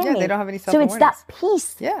really hit me. Yeah, they don't have any self-awareness. So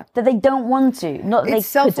it's that piece that they don't want to, not it's they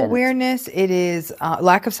self-awareness. It is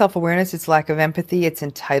lack of self-awareness. It's lack of empathy. It's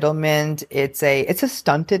entitlement. It's a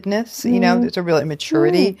stuntedness. You know, there's a real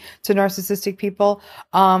immaturity to narcissistic people.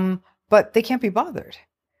 But they can't be bothered.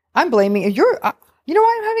 I'm blaming you know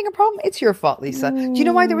why I'm having a problem? It's your fault, Lisa. Do you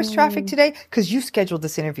know why there was traffic today? Because you scheduled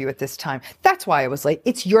this interview at this time. That's why I was late.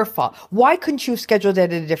 It's your fault. Why couldn't you have scheduled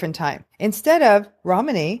it at a different time? Instead of,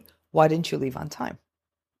 Ramani, why didn't you leave on time?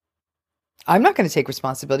 I'm not going to take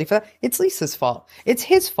responsibility for that. It's Lisa's fault. It's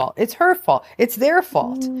his fault. It's her fault. It's their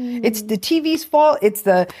fault. It's the TV's fault. It's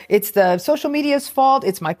the social media's fault.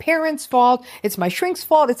 It's my parents' fault. It's my shrink's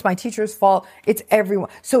fault. It's my teacher's fault. It's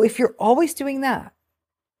everyone. So if you're always doing that,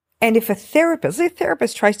 and if a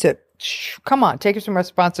therapist tries to, come on, take some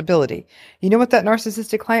responsibility, you know what that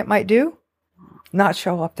narcissistic client might do? Not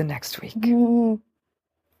show up the next week.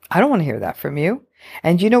 I don't want to hear that from you.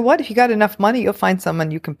 And you know what? If you got enough money, you'll find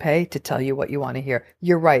someone you can pay to tell you what you want to hear.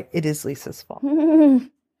 You're right. It is Lisa's fault.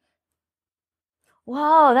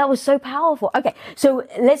 Wow, that was so powerful. Okay, so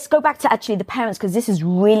let's go back to actually the parents, because this is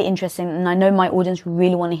really interesting. And I know my audience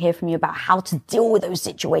really want to hear from you about how to deal with those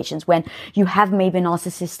situations when you have maybe a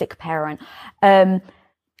narcissistic parent.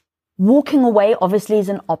 Walking away obviously is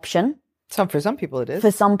an option. For some people it is.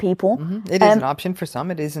 For some people. It is an option for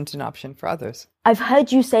some. It isn't an option for others. I've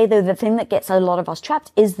heard you say, though, the thing that gets a lot of us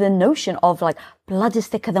trapped is the notion of like blood is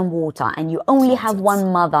thicker than water and you only have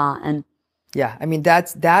one mother. And yeah, I mean,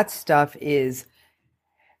 that stuff is...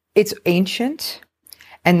 It's ancient,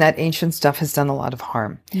 and that ancient stuff has done a lot of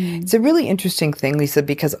harm. It's a really interesting thing, Lisa,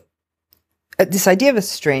 because this idea of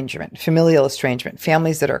estrangement, familial estrangement,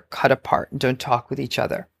 families that are cut apart and don't talk with each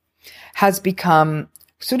other, has become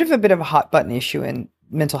sort of a bit of a hot button issue in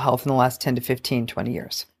mental health in the last 10 to 15, 20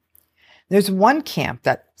 years. There's one camp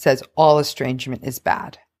that says all estrangement is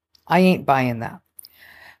bad. I ain't buying that.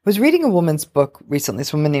 I was reading a woman's book recently,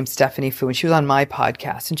 this woman named Stephanie Fu, and she was on my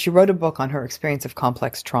podcast, and she wrote a book on her experience of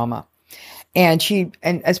complex trauma. And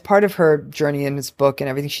as part of her journey in this book and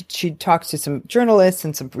everything, she talks to some journalists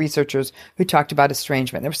and some researchers who talked about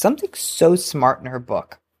estrangement. There was something so smart in her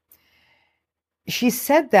book. She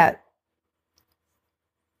said that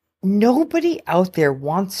nobody out there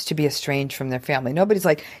wants to be estranged from their family. Nobody's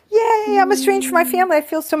like, yay, I'm estranged from my family. I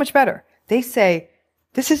feel so much better. They say,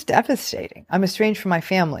 this is devastating. I'm estranged from my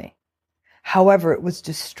family. However, it was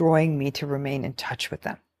destroying me to remain in touch with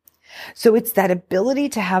them. So it's that ability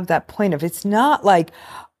to have that point of, it's not like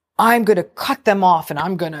I'm going to cut them off and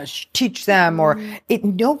I'm going to teach them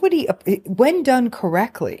when done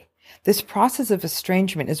correctly, this process of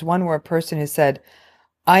estrangement is one where a person has said,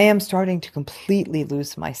 I am starting to completely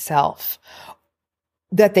lose myself,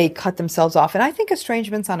 that they cut themselves off. And I think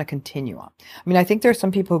estrangement's on a continuum. I mean, I think there are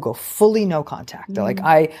some people who go fully no contact. They're like,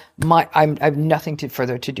 I have nothing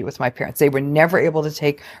further to do with my parents. They were never able to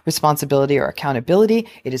take responsibility or accountability.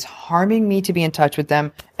 It is harming me to be in touch with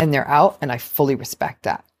them, and they're out, and I fully respect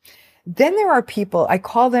that. Then there are people, I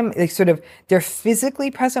call them, they're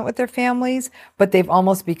physically present with their families, but they've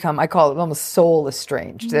almost become, I call it almost soul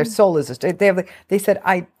estranged. Their soul is estranged. They said,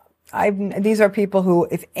 these are people who,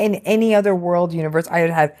 if in any other world universe, I would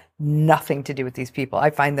have nothing to do with these people.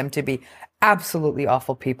 I find them to be absolutely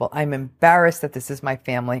awful people. I'm embarrassed that this is my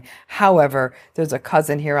family. However, there's a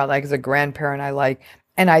cousin here I like, there's a grandparent I like,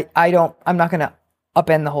 and I'm not going to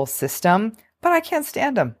upend the whole system, but I can't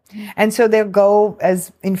stand them. And so they'll go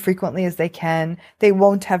as infrequently as they can. They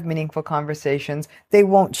won't have meaningful conversations. They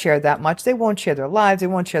won't share that much. They won't share their lives. They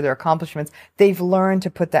won't share their accomplishments. They've learned to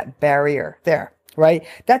put that barrier there. Right?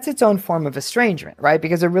 That's its own form of estrangement, right?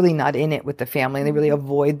 Because they're really not in it with the family and they really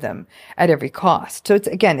avoid them at every cost. So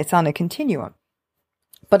it's on a continuum.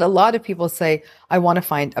 But a lot of people say, I want to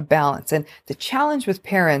find a balance. And the challenge with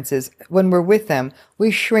parents is when we're with them, we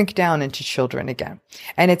shrink down into children again.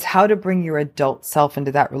 And it's how to bring your adult self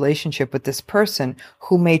into that relationship with this person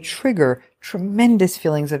who may trigger tremendous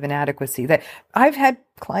feelings of inadequacy. That I've had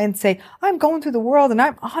clients say, I'm going through the world and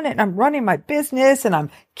I'm on it and I'm running my business and I'm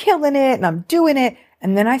killing it and I'm doing it.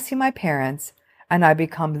 And then I see my parents and I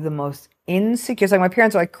become the most insecure. It's like my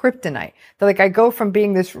parents are like kryptonite. They're like, I go from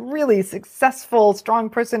being this really successful, strong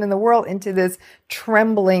person in the world into this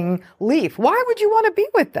trembling leaf. Why would you want to be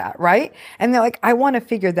with that? Right. And they're like, I want to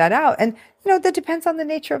figure that out. And, that depends on the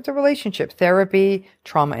nature of the relationship. Therapy,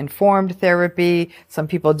 trauma-informed therapy. Some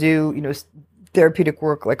people do, therapeutic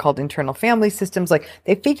work like called internal family systems. Like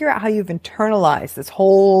they figure out how you've internalized this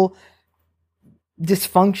whole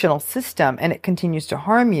dysfunctional system and it continues to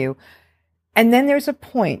harm you. And then there's a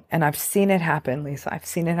point, and I've seen it happen, Lisa. I've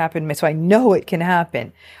seen it happen. So I know it can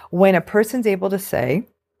happen when a person's able to say,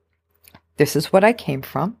 this is what I came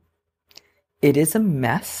from. It is a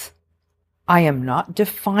mess. I am not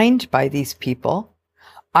defined by these people.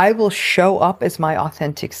 I will show up as my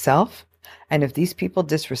authentic self. And if these people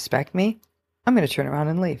disrespect me, I'm going to turn around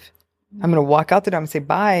and leave. I'm going to walk out the door and say,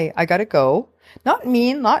 bye, I got to go. Not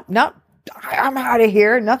mean, not, I'm out of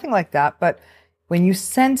here. Nothing like that. But when you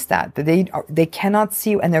sense that they cannot see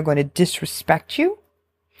you and they're going to disrespect you,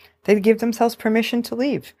 they give themselves permission to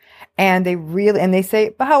leave. And they say,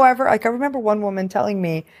 but however, like I remember one woman telling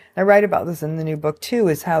me, and I write about this in the new book too,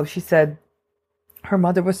 is how she said her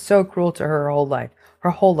mother was so cruel to her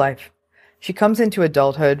whole life. She comes into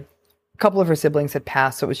adulthood. A couple of her siblings had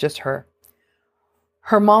passed, so it was just her.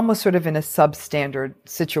 Her mom was sort of in a substandard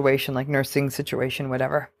situation, like nursing situation,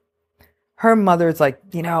 whatever. Her mother's like,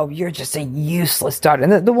 you're just a useless daughter.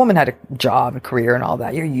 And the woman had a job, a career and all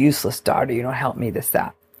that. You're a useless daughter. You don't help me, this,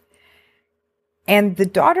 that. And the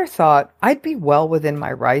daughter thought, I'd be well within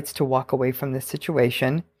my rights to walk away from this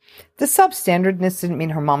situation. The substandardness didn't mean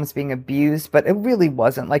her mom was being abused, but it really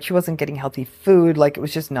wasn't. Like she wasn't getting healthy food. Like it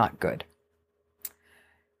was just not good.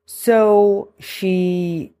 So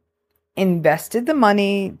she invested the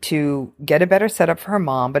money to get a better setup for her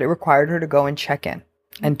mom, but it required her to go and check in.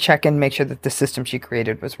 Make sure that the system she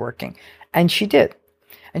created was working. And she did.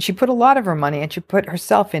 And she put a lot of her money and she put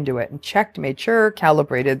herself into it and checked, made sure,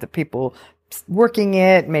 calibrated the people working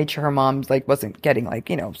it, made sure her mom wasn't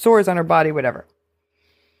getting sores on her body, whatever.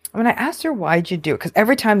 When I asked her, why'd you do it? Because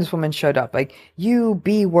every time this woman showed up, you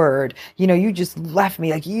B word, you just left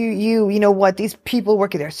me, you know what, these people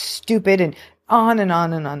working there are stupid and on and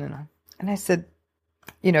on and on and on. And I said,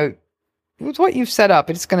 it's what you've set up.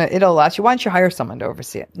 It'll last you. Why don't you hire someone to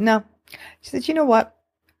oversee it? No. She said, you know what?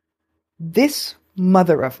 This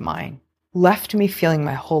mother of mine left me feeling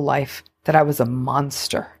my whole life that I was a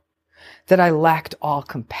monster, that I lacked all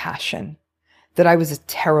compassion, that I was a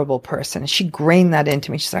terrible person. And she grained that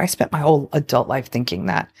into me. She said, I spent my whole adult life thinking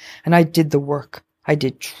that. And I did the work. I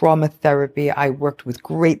did trauma therapy. I worked with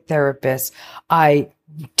great therapists. I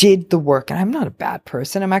did the work. And I'm not a bad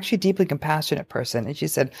person. I'm actually a deeply compassionate person. And she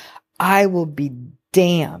said, I will be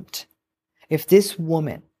damned if this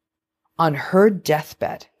woman on her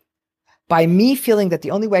deathbed, by me feeling that the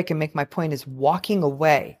only way I can make my point is walking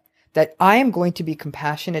away, that I am going to be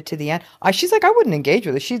compassionate to the end. She's like, I wouldn't engage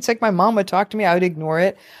with her. She'd say, my mom would talk to me. I would ignore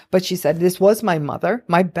it. But she said, this was my mother.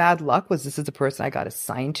 My bad luck was this is the person I got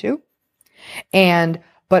assigned to.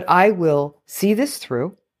 But I will see this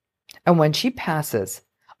through. And when she passes,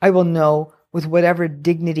 I will know with whatever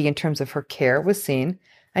dignity in terms of her care was seen.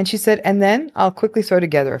 And she said, and then I'll quickly throw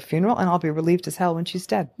together a funeral and I'll be relieved as hell when she's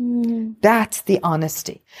dead. Mm. That's the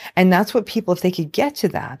honesty. And that's what people, if they could get to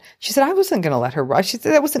that, she said, I wasn't going to let her rush. She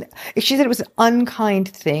said it was an unkind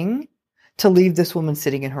thing to leave this woman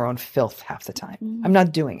sitting in her own filth half the time. Mm. I'm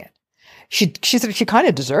not doing it. She said she kind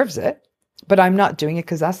of deserves it, but I'm not doing it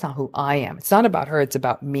because that's not who I am. It's not about her. It's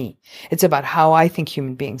about me. It's about how I think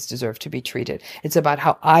human beings deserve to be treated. It's about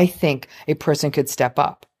how I think a person could step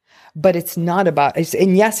up. But it's not about,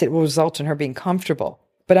 and yes, it will result in her being comfortable,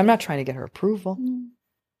 but I'm not trying to get her approval.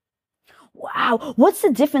 Wow. What's the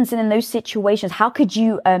difference in those situations? How could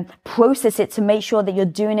you process it to make sure that you're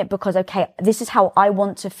doing it because, okay, this is how I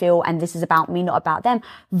want to feel and this is about me, not about them,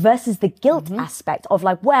 versus the guilt aspect of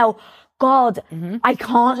God, I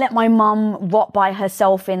can't let my mum rot by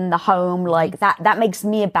herself in the home like that. That makes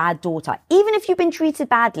me a bad daughter. Even if you've been treated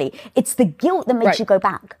badly, it's the guilt that makes you go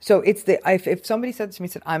back. So it's if somebody said to me,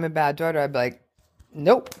 I'm a bad daughter, I'd be like,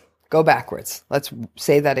 nope, go backwards. Let's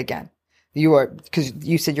say that again. Because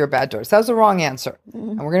you said you're a bad daughter. So that was the wrong answer.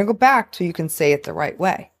 And we're going to go back till you can say it the right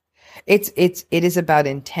way. It is about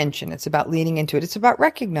intention. It's about leaning into it. It's about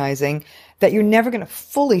recognizing that you're never going to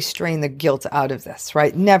fully strain the guilt out of this,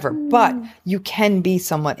 right? Never. But you can be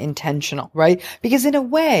somewhat intentional, right? Because in a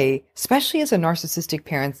way, especially as a narcissistic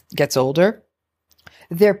parent gets older,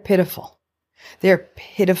 they're pitiful. They're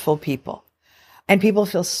pitiful people. And people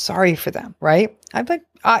feel sorry for them, right?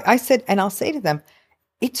 I said, and I'll say to them,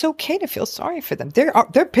 it's okay to feel sorry for them.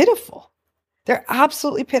 They're pitiful. They're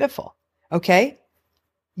absolutely pitiful. Okay?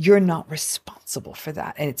 You're not responsible for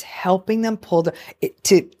that. And it's helping them to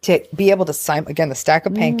be able to, again, the stack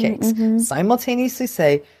of pancakes, simultaneously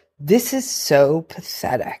say, this is so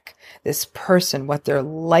pathetic. This person, what their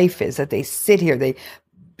life is, that they sit here, they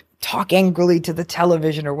talk angrily to the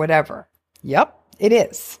television or whatever. Yep, it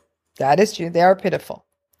is. That is true. They are pitiful.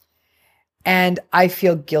 And I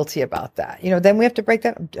feel guilty about that. Then we have to break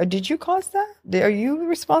that. Did you cause that? Are you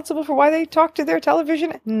responsible for why they talk to their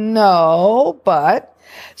television? No, but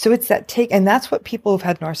so it's that and that's what people who've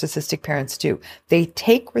had narcissistic parents do. They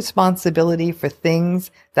take responsibility for things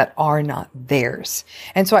that are not theirs.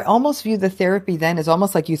 And so I almost view the therapy then as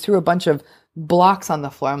almost like you threw a bunch of blocks on the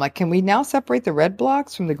floor. I'm like, can we now separate the red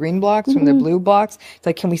blocks from the green blocks, from the blue blocks? It's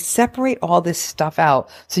like, can we separate all this stuff out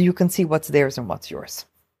so you can see what's theirs and what's yours?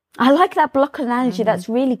 I like that block analogy. That's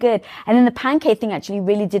really good. And then the pancake thing actually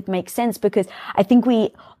really did make sense, because I think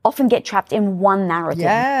we often get trapped in one narrative.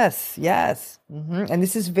 Yes. And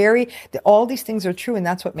this is all these things are true, and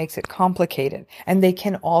that's what makes it complicated. And they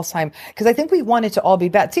can all because I think we want it to all be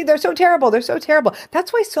bad. See, they're so terrible. They're so terrible.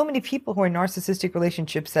 That's why so many people who are in narcissistic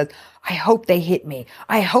relationships says, I hope they hit me.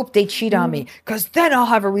 I hope they cheat on me, because then I'll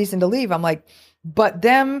have a reason to leave. I'm like, but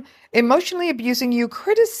them emotionally abusing you,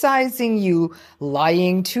 criticizing you,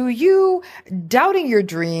 lying to you, doubting your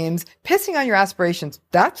dreams, pissing on your aspirations,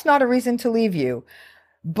 that's not a reason to leave you.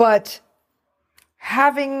 But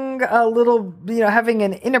having having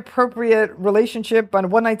an inappropriate relationship on a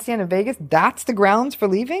one-night stand in Vegas, that's the grounds for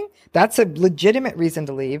leaving? That's a legitimate reason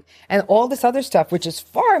to leave. And all this other stuff, which is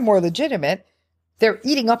far more legitimate, they're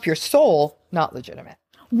eating up your soul, not legitimate.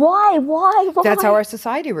 Why? That's how our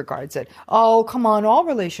society regards it. Oh, come on. All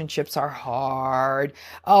relationships are hard.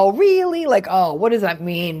 Oh, really? What does that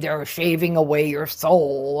mean? They're shaving away your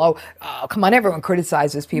soul. Oh, come on. Everyone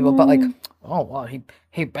criticizes people, but well,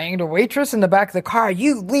 he banged a waitress in the back of the car.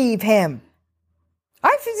 You leave him.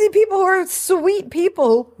 I've seen people who are sweet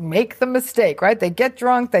people make the mistake, right? They get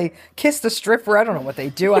drunk, they kiss the stripper. I don't know what they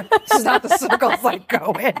do. This is not the circles I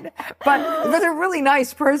go in. But they're a really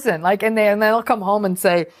nice person. And they'll come home and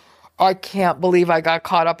say, I can't believe I got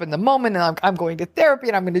caught up in the moment, and I'm going to therapy,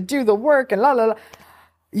 and I'm going to do the work, and la la la.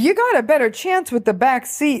 You got a better chance with the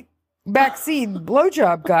backseat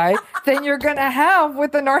blowjob guy than you're going to have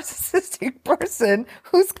with a narcissistic person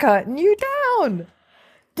who's cutting you down.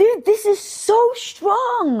 Dude, this is so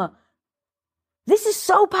strong. This is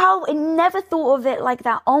so powerful. I never thought of it like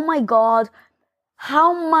that. Oh my God.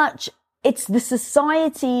 How much it's the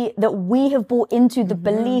society that we have bought into the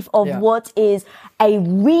belief of what is a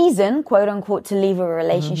reason, quote unquote, to leave a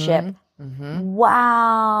relationship.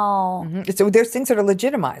 Wow. So there's things that are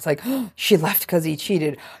legitimized, like, she left because he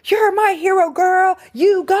cheated. You're my hero, girl.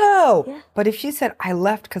 You go. Yeah. But if she said, I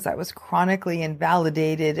left because I was chronically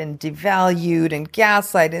invalidated and devalued and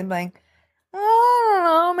gaslighted, and like, I don't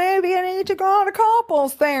know, maybe I need to go to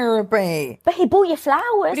couples therapy. But he bought you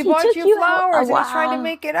flowers. He bought you flowers, and wow. he's trying to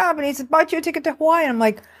make it up, and he said, bought you a ticket to Hawaii. And I'm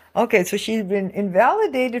like, okay, so she's been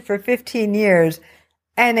invalidated for 15 years.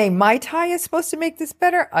 And a Mai Tai is supposed to make this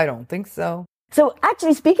better? I don't think so. So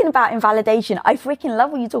actually, speaking about invalidation, I freaking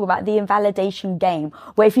love when you talk about the invalidation game,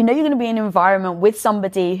 where if you know you're going to be in an environment with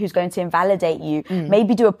somebody who's going to invalidate you,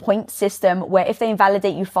 maybe do a point system where if they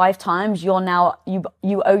invalidate you 5 times, you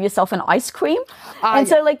owe yourself an ice cream. And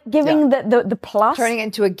so giving the plus. Turning it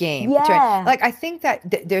into a game. Yeah. I think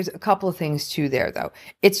that there's a couple of things too there though.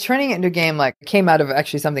 It's turning it into a game, came out of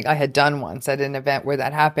actually something I had done once at an event where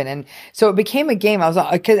that happened. And so it became a game. I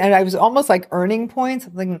was almost earning points.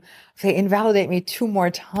 I'm thinking, if they invalidate me 2 more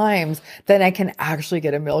times, then I can actually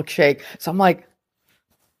get a milkshake. So I'm like,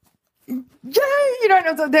 yay!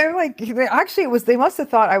 They must have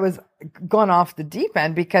thought I was gone off the deep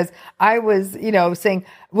end, because I was, saying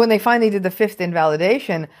when they finally did the 5th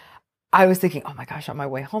invalidation, I was thinking, oh my gosh, on my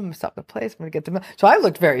way home, I'm stopping the place, I'm going to get the milk. So I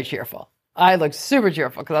looked very cheerful. I looked super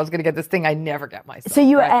cheerful because I was going to get this thing I never get myself. So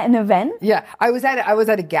you were at an event? Yeah, I was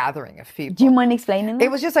at a gathering of people. Do you mind explaining that? It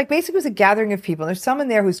was just basically it was a gathering of people. There's someone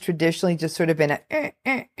there who's traditionally just sort of been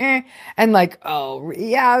and oh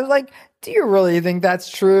yeah, I was like, do you really think that's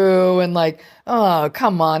true? And oh,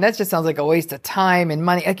 come on, that just sounds like a waste of time and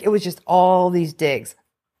money. It was just all these digs.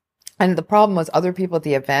 And the problem was other people at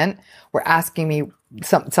the event were asking me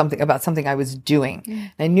something about something I was doing.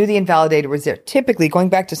 And I knew the invalidator was there. Typically, going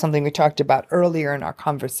back to something we talked about earlier in our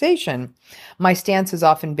conversation, my stance has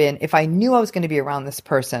often been, if I knew I was going to be around this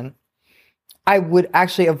person, I would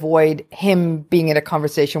actually avoid him being in a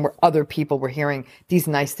conversation where other people were hearing these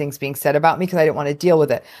nice things being said about me because I didn't want to deal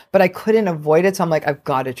with it. But I couldn't avoid it. So I'm like, I've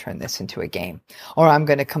got to turn this into a game or I'm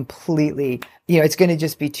going to completely, it's going to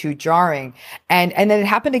just be too jarring. And then it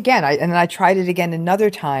happened again. And then I tried it again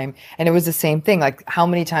another time and it was the same thing. Like, how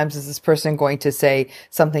many times is this person going to say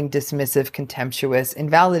something dismissive, contemptuous,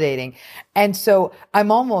 invalidating? And so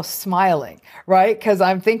I'm almost smiling, right? Because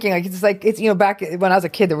I'm thinking it's back when I was a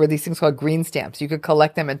kid, there were these things called green stamps. You could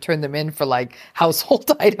collect them and turn them in for like household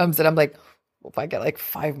items. And I'm like, well, if I get like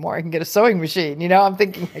 5 more, I can get a sewing machine. I'm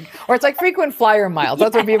thinking or it's like frequent flyer miles.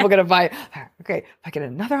 That's what people are going to buy. Okay, if I get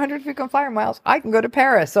another 100 frequent flyer miles, I can go to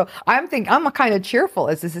Paris. So I'm kind of cheerful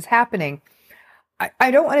as this is happening.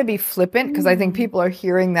 I don't want to be flippant because I think people are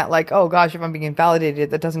hearing that like, oh gosh, if I'm being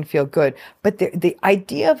invalidated, that doesn't feel good. But the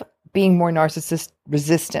idea of being more narcissist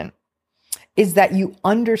resistant is that you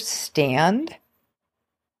understand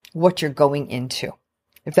what you're going into,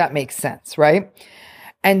 if that makes sense, right?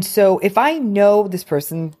 And so if I know this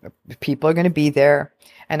person, people are going to be there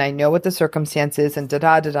and I know what the circumstances and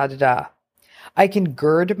I can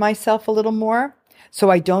gird myself a little more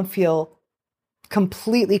so I don't feel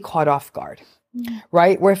completely caught off guard.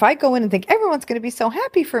 Right? Where if I go in and think everyone's going to be so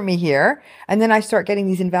happy for me here, and then I start getting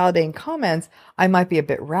these invalidating comments, I might be a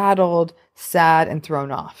bit rattled, sad, and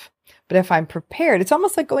thrown off. But if I'm prepared, it's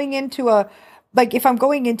almost like going into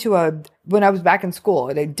when I was back in school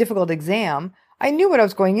at a difficult exam, I knew what I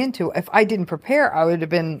was going into. If I didn't prepare, I would have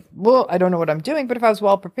been, well, I don't know what I'm doing. But if I was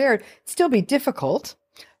well prepared, it'd still be difficult.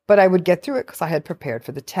 But I would get through it because I had prepared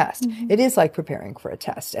for the test. It is like preparing for a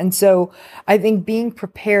test. And so I think being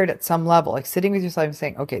prepared at some level, like sitting with yourself and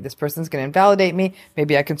saying, okay, this person's going to invalidate me.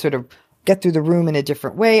 Maybe I can sort of get through the room in a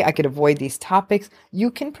different way. I could avoid these topics.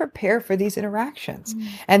 You can prepare for these interactions.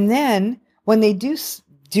 And then when they do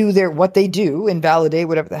what they do, invalidate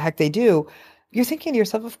whatever the heck they do, you're thinking to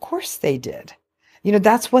yourself, of course they did.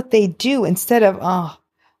 That's what they do instead of, oh,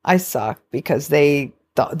 I suck because they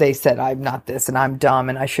said I'm not this and I'm dumb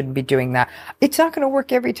and I shouldn't be doing that. It's not going to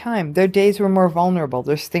work every time. There are days we're more vulnerable.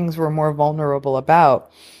 There's things we're more vulnerable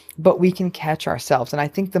about, but we can catch ourselves. And I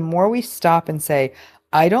think the more we stop and say,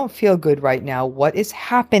 I don't feel good right now. What is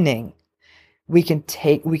happening? We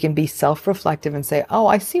can be self-reflective and say, oh,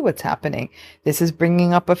 I see what's happening. This is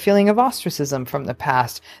bringing up a feeling of ostracism from the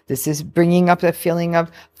past. This is bringing up a feeling of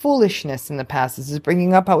foolishness in the past. This is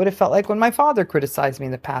bringing up how it would have felt like when my father criticized me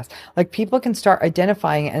in the past. Like, people can start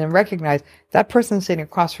identifying it and recognize that person sitting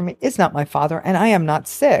across from me is not my father and I am not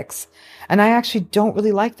 6. And I actually don't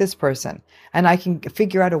really like this person. And I can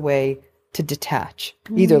figure out a way to detach,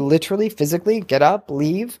 either literally, physically, get up,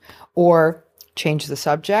 leave, or change the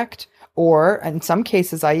subject. Or in some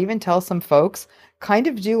cases, I even tell some folks kind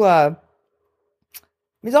of do it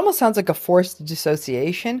almost sounds like a forced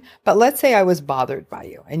dissociation, but let's say I was bothered by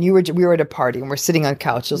you and we were at a party and we're sitting on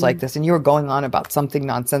couches like this and you were going on about something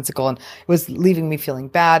nonsensical and it was leaving me feeling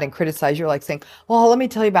bad and criticized. You're like saying, well, let me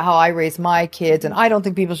tell you about how I raised my kids and I don't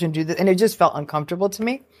think people should do this. And it just felt uncomfortable to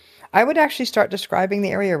me. I would actually start describing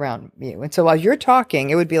the area around you. And so while you're talking,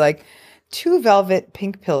 it would be like 2 velvet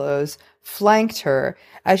pink pillows flanked her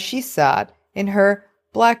as she sat in her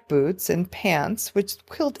black boots and pants, which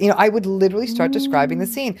quilt, I would literally start describing the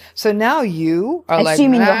scene. So now you are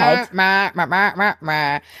assuming like, your head.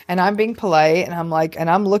 And I'm being polite and I'm like,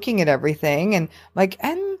 and I'm looking at everything and like,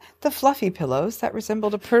 and the fluffy pillows that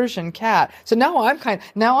resembled a Persian cat. So now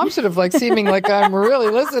I'm sort of like seeming like I'm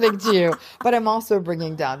really listening to you, but I'm also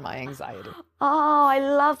bringing down my anxiety. Oh, I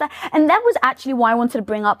love that. And that was actually why I wanted to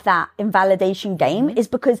bring up that invalidation game, is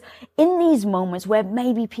because in these moments where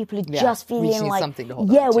maybe people are just feeling like,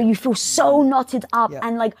 where you feel so knotted up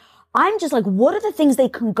and like, I'm just like, what are the things they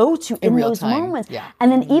can go to in those moments? Yeah.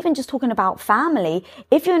 And then even just talking about family,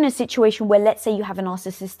 if you're in a situation where, let's say you have a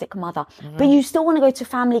narcissistic mother, but you still want to go to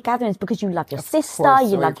family gatherings because you love your sister,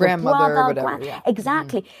 you love your brother,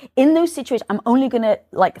 exactly. In those situations, I'm only going to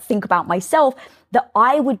like think about myself, that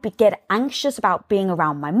I would get anxious about being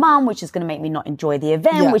around my mom, which is going to make me not enjoy the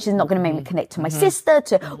event, which is not going to make me connect to my sister,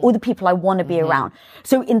 to all the people I want to be around.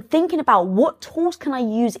 So in thinking about what tools can I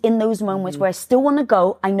use in those moments where I still want to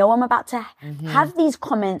go, I know I'm about to have these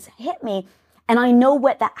comments hit me, and I know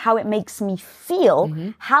how it makes me feel.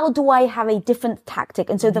 How do I have a different tactic?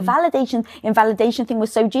 And so the invalidation thing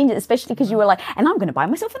was so genius, especially because you were like, and I'm going to buy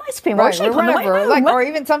myself an ice cream or a shake on the way home. Or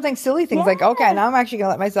even something silly things like, okay, now I'm actually going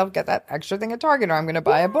to let myself get that extra thing at Target, or I'm going to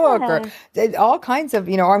buy a book, or all kinds of,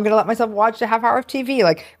 or I'm going to let myself watch a half hour of TV.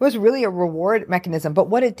 Like, it was really a reward mechanism. But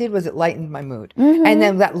what it did was it lightened my mood. And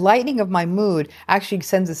then that lightening of my mood actually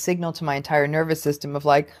sends a signal to my entire nervous system of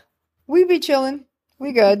like, we be chilling,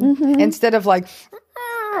 we good. Instead of like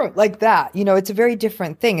that, it's a very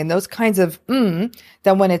different thing. And those kinds of than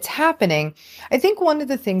when it's happening. I think one of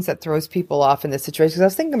the things that throws people off in this situation, because I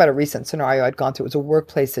was thinking about a recent scenario I'd gone through, it was a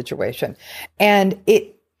workplace situation. And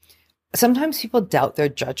sometimes people doubt their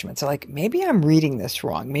judgments. They're like, maybe I'm reading this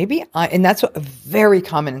wrong. And that's very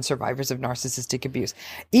common in survivors of narcissistic abuse.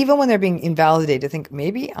 Even when they're being invalidated, they think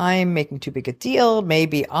maybe I'm making too big a deal.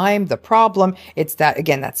 Maybe I'm the problem. It's that,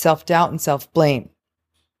 again, that self-doubt and self-blame.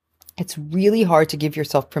 It's really hard to give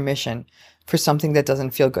yourself permission for something that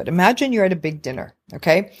doesn't feel good. Imagine you're at a big dinner,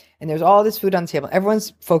 okay? And there's all this food on the table.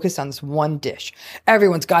 Everyone's focused on this one dish.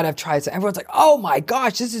 Everyone's got to have tried it. Everyone's like, oh my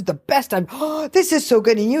gosh, this is the best. This is so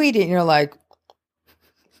good. And you eat it and you're like,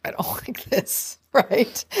 I don't like this.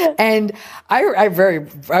 Right. And I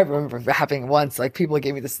remember having once, like, people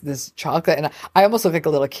gave me this chocolate and I almost looked like a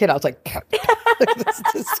little kid. I was like, this is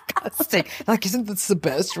disgusting. Like, isn't this the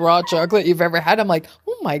best raw chocolate you've ever had? I'm like,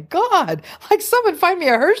 oh my God, like, someone find me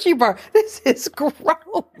a Hershey bar. This is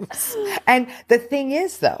gross. And the thing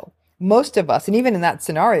is, though, most of us, and even in that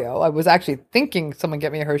scenario, I was actually thinking someone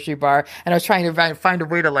get me a Hershey bar, and I was trying to find a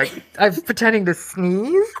way to, like, I was pretending to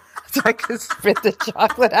sneeze so I could spit the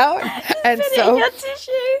chocolate out. And so, your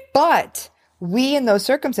tissue. But we, in those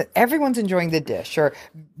circumstances, everyone's enjoying the dish or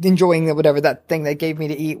enjoying whatever that thing they gave me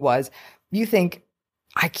to eat was. You think,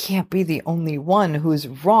 I can't be the only one who's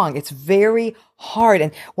wrong. It's very hard.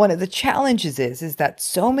 And one of the challenges is that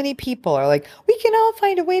so many people are like, we can all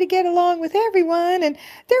find a way to get along with everyone. And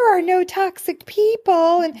there are no toxic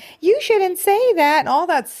people. And you shouldn't say that. And all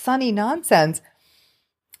that sunny nonsense.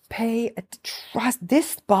 Trust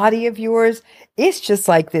this body of yours. It's just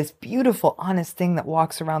like this beautiful, honest thing that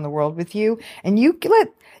walks around the world with you. And you let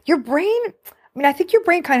your brain, I think your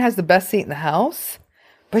brain kind of has the best seat in the house.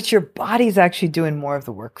 But your body's actually doing more of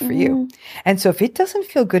the work for you. And so if it doesn't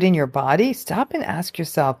feel good in your body, stop and ask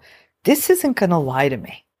yourself, this isn't going to lie to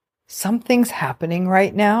me. Something's happening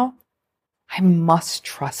right now. I must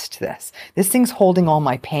trust this. This thing's holding all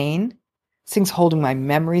my pain. This thing's holding my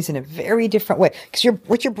memories in a very different way. Because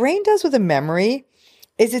what your brain does with a memory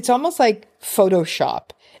is it's almost like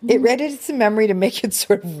Photoshop. It edits the memory to make it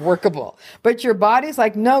sort of workable. But your body's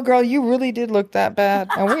like, no, girl, you really did look that bad.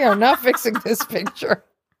 And we are not fixing this picture.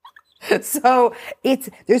 So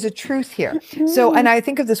there's a truth here. So, and I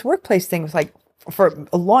think of this workplace thing was like, for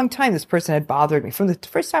a long time, this person had bothered me from the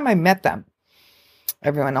first time I met them.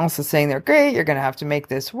 Everyone else is saying they're great. You're going to have to make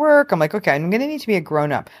this work. I'm like, okay, I'm going to need to be a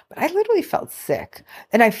grown up. But I literally felt sick.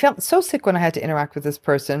 And I felt so sick when I had to interact with this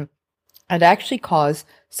person. It actually caused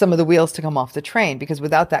some of the wheels to come off the train, because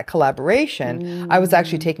without that collaboration, I was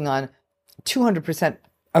actually taking on 200%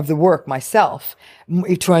 of the work myself,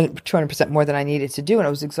 200% more than I needed to do. And I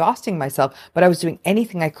was exhausting myself, but I was doing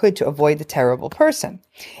anything I could to avoid the terrible person.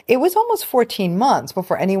 It was almost 14 months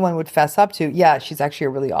before anyone would fess up to, yeah, she's actually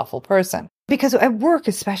a really awful person. Because at work,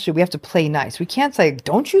 especially, we have to play nice. We can't say,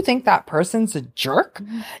 don't you think that person's a jerk?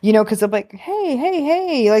 Because they're like,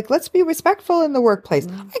 hey, like, let's be respectful in the workplace.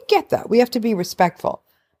 I get that. We have to be respectful.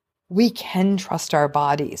 We can trust our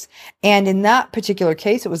bodies. And in that particular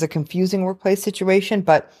case, it was a confusing workplace situation,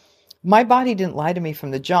 but my body didn't lie to me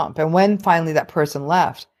from the jump. And when finally that person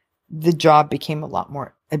left, the job became a lot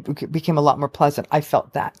more pleasant. I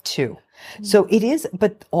felt that too. So it is,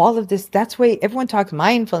 but all of this, that's why everyone talks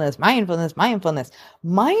mindfulness.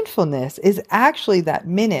 Mindfulness is actually that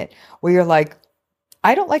minute where you're like,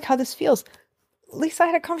 I don't like how this feels. Lisa, I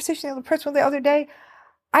had a conversation with the other person the other day.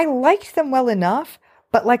 I liked them well enough,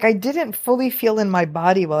 but like, I didn't fully feel in my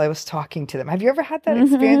body while I was talking to them. Have you ever had that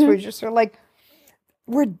experience where you're just sort of like,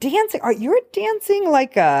 we're dancing, you're dancing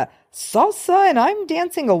like a salsa and I'm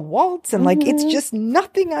dancing a waltz, and like, it's just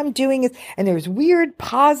nothing I'm doing is, and there's weird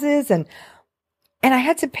pauses, and I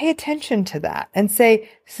had to pay attention to that and say,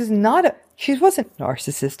 this is not she wasn't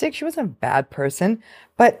narcissistic. She wasn't a bad person,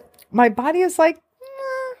 but my body is like,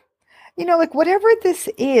 like, whatever this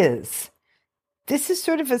is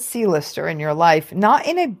sort of a C-lister in your life, not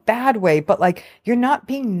in a bad way, but like, you're not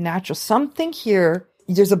being natural. Something here,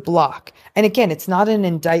 there's a block. And again, it's not an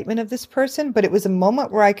indictment of this person, but it was a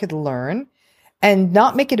moment where I could learn and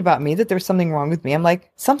not make it about me that there's something wrong with me. I'm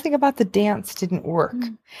like, something about the dance didn't work.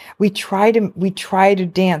 We try to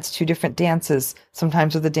dance two different dances,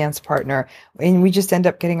 sometimes with a dance partner, and we just end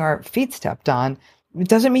up getting our feet stepped on. It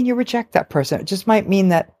doesn't mean you reject that person. It just might mean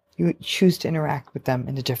that you choose to interact with them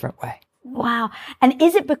in a different way. Wow. And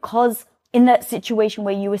is it because in that situation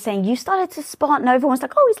where you were saying you started to spot and everyone's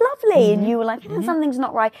like, oh, he's lovely. And you were like, something's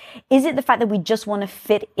not right. Is it the fact that we just want to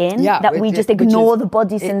fit in? That we just ignore the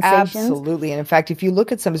body sensations? Absolutely. And in fact, if you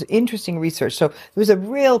look at some interesting research, so there was a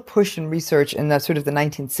real push in research in the sort of the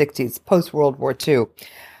 1960s, post-World War II.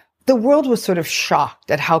 The world was sort of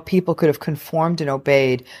shocked at how people could have conformed and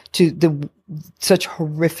obeyed to such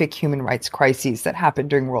horrific human rights crises that happened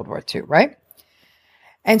during World War II, right?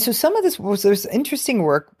 And so some of there's interesting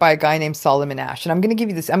work by a guy named Solomon Asch. And I'm going to give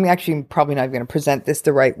you this. I'm actually probably not going to present this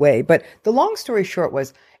the right way. But the long story short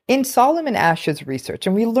was in Solomon Asch's research,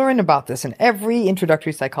 and we learn about this in every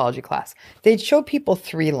introductory psychology class, they'd show people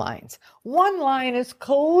 3 lines. One line is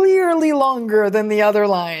clearly longer than the other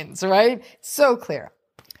lines, right? So clear.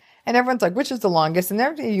 And everyone's like, which is the longest?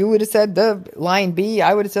 And you would have said the line B.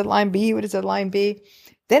 I would have said line B. You would have said line B.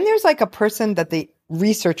 Then there's like a person that the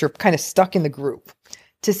researcher kind of stuck in the group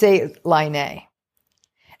to say line A.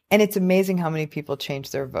 And it's amazing how many people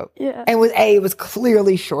changed their vote. Yeah. And with A, it was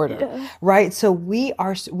clearly shorter, right? So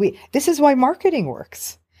this is why marketing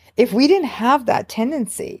works. If we didn't have that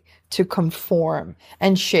tendency to conform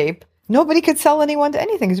and shape, nobody could sell anyone to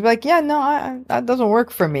anything. Because be like, yeah, no, that doesn't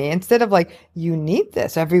work for me. Instead of like, you need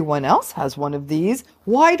this. Everyone else has one of these.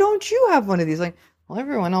 Why don't you have one of these? Like, well,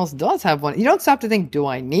 everyone else does have one. You don't stop to think, do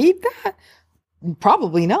I need that?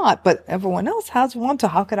 Probably not, but everyone else has one, so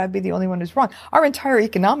how could I be the only one who's wrong? Our entire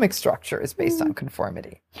economic structure is based on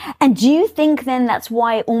conformity. And do you think then that's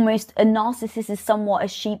why almost a narcissist is somewhat a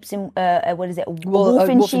sheep's in, what is it? A wolf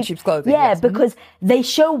in sheep's clothing. Yeah, yes. Because they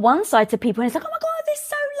show one side to people and it's like, oh my God, this is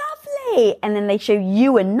so lovely. And then they show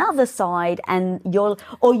you another side and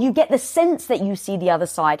you get the sense that you see the other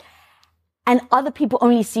side. And other people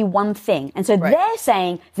only see one thing. And so they're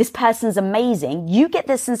saying, this person's amazing. You get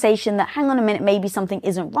the sensation that, hang on a minute, maybe something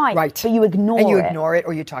isn't right. But you ignore it. And you ignore it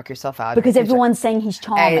or you talk yourself out. Because everyone's saying he's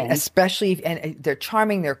charming. And they're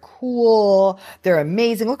charming, they're cool, they're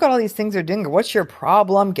amazing. Look at all these things they're doing. What's your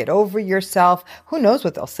problem? Get over yourself. Who knows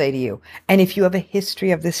what they'll say to you? And if you have a history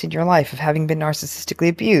of this in your life, of having been narcissistically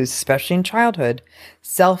abused, especially in childhood,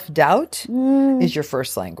 self-doubt is your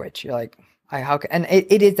first language. You're like,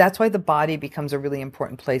 it is, that's why the body becomes a really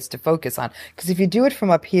important place to focus on. Because if you do it from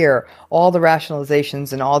up here, all the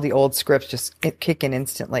rationalizations and all the old scripts just kick in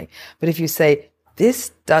instantly. But if you say,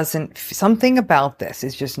 something about this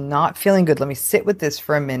is just not feeling good. Let me sit with this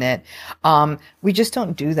for a minute. We just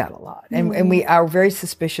don't do that a lot. And we are very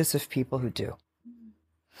suspicious of people who do.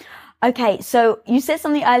 Okay. So you said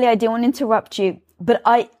something earlier. I didn't want to interrupt you, but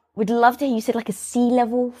I would love to hear you said like a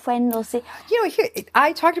C-level friend or C.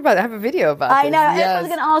 I talked about it. I have a video about this. I know. Yes. I was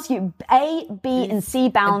going to ask you A, B, and C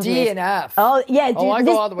boundaries. D and F. Oh, yeah. I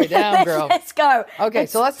go all the way down, girl. Let's go. Okay,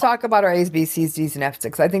 so let's talk about our A's, B's, C's, D's, and F's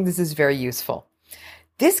because I think this is very useful.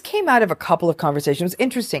 This came out of a couple of conversations. It was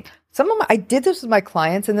interesting. I did this with my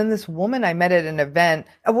clients, and then this woman I met at an event,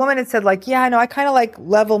 a woman had said like, yeah, I know, I kind of like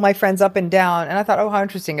level my friends up and down. And I thought, oh, how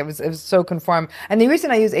interesting. It was so conform. And the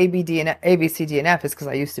reason I use A, B, C, D, and F is because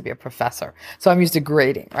I used to be a professor. So I'm used to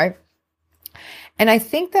grading, right? And I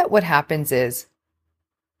think that what happens is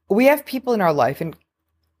we have people in our life, and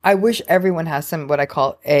I wish everyone has some, what I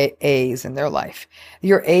call A's in their life.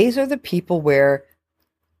 Your A's are the people where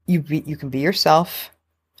you can be yourself.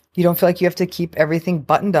 You don't feel like you have to keep everything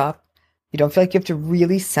buttoned up. You don't feel like you have to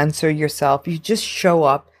really censor yourself. You just show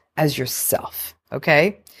up as yourself,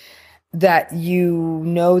 okay? That you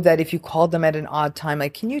know that if you called them at an odd time,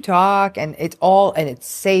 like, can you talk? And it's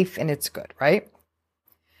safe and it's good, right?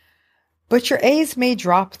 But your A's may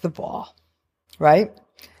drop the ball, right?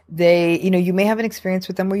 You may have an experience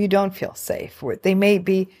with them where you don't feel safe, where they may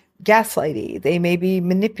be gaslighty. They may be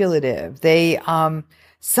manipulative.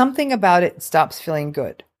 Something about it stops feeling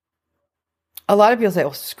good. A lot of people say,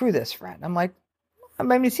 oh, screw this friend. I'm like, I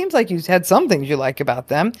mean, it seems like you had some things you like about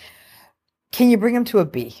them. Can you bring them to a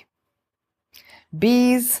B?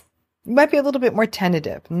 B's, you might be a little bit more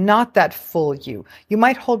tentative, not that full you. You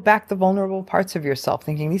might hold back the vulnerable parts of yourself,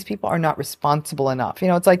 thinking these people are not responsible enough.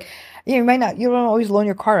 It's like, you don't always loan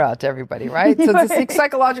your car out to everybody, right? So it's a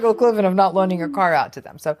psychological equivalent of not loaning your car out to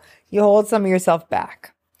them. So you hold some of yourself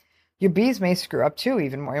back. Your B's may screw up too,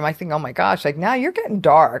 even more. You might think, oh my gosh, like now you're getting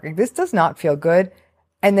dark. Like, this does not feel good.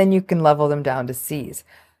 And then you can level them down to C's.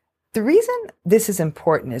 The reason this is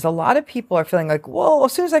important is a lot of people are feeling like, whoa,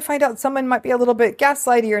 as soon as I find out someone might be a little bit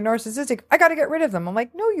gaslighty or narcissistic, I got to get rid of them. I'm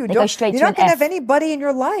like, no, you don't. Go straight You're to not going an to F. have anybody in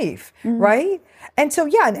your life, right? And so,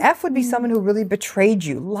 yeah, an F would be someone who really betrayed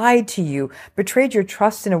you, lied to you, betrayed your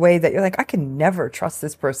trust in a way that you're like, I can never trust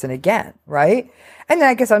this person again, right? And then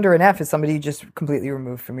I guess under an F is somebody you just completely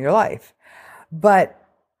removed from your life. But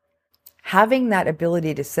having that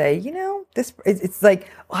ability to say, it's like,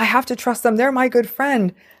 I have to trust them. They're my good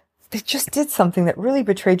friend. They just did something that really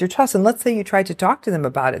betrayed your trust. And let's say you tried to talk to them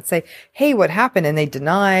about it. Say, hey, what happened? And they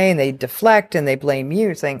deny and they deflect and they blame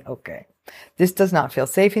you, saying, okay, this does not feel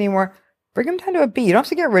safe anymore. Bring them down to a B. You don't have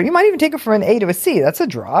to get rid of it. You might even take it from an A to a C. That's a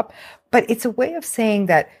drop. But it's a way of saying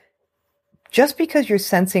that just because you're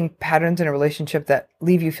sensing patterns in a relationship that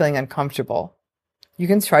leave you feeling uncomfortable, you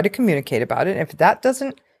can try to communicate about it. If that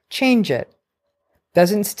doesn't change it,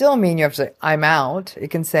 doesn't still mean you have to say, I'm out. It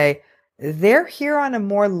can say, they're here on a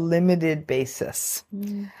more limited basis.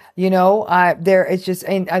 It's just,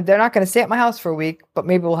 and they're not going to stay at my house for a week, but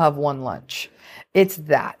maybe we'll have one lunch. It's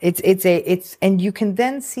that. And you can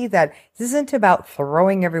then see that this isn't about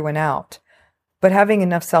throwing everyone out, but having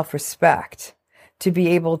enough self-respect to be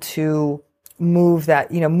able to move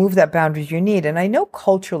that boundaries you need. And I know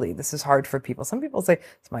culturally this is hard for people. Some people say,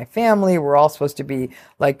 it's my family. We're all supposed to be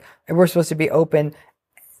we're supposed to be open.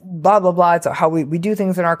 Blah, blah, blah. It's how we do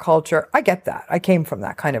things in our culture. I get that. I came from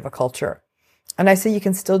that kind of a culture. And I say you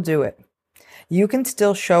can still do it. You can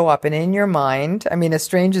still show up. And in your mind, I mean, as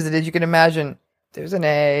strange as it is, you can imagine there's an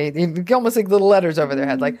A, almost like little letters over their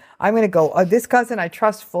head. Like, I'm going to go, this cousin I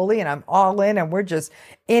trust fully and I'm all in and we're just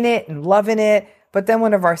in it and loving it. But then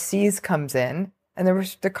one of our C's comes in and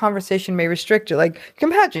the conversation may restrict you. Like, you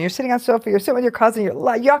can imagine you're sitting on the sofa, you're sitting with your cousin, you're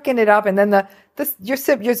yucking it up, and then your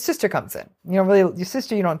sister comes in. Your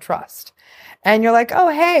sister you don't trust. And you're like, oh,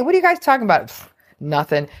 hey, what are you guys talking about? Pfft,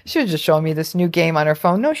 nothing. She was just showing me this new game on her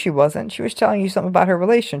phone. No, she wasn't. She was telling you something about her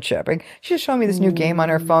relationship. And she was showing me this new game on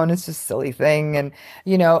her phone. It's just a silly thing. And,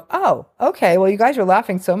 oh, okay, well, you guys are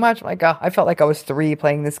laughing so much. I'm like, oh, I felt like I was 3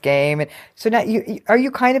 playing this game. And so now are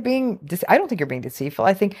you kind of being, I don't think you're being deceitful.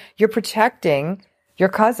 I think you're protecting your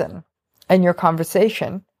cousin and your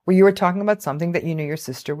conversation where you were talking about something that you knew your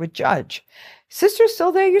sister would judge. Sister's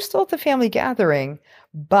still there. You're still at the family gathering,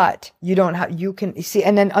 but you can see,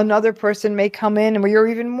 and then another person may come in and where you're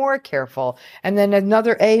even more careful. And then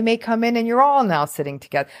another A may come in and you're all now sitting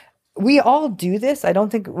together. We all do this. I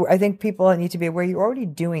think people need to be aware you're already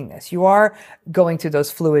doing this. You are going through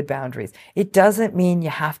those fluid boundaries. It doesn't mean you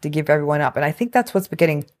have to give everyone up. And I think that's what's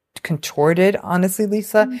getting contorted, honestly,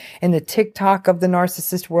 Lisa, in the TikTok of the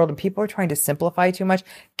narcissist world, and people are trying to simplify too much.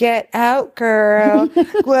 Get out, girl.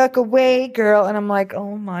 Walk away, girl. And I'm like,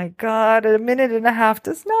 oh my God, a minute and a half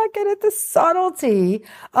does not get at the subtlety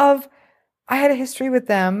of, I had a history with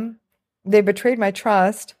them. They betrayed my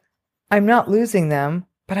trust. I'm not losing them,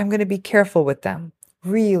 but I'm going to be careful with them.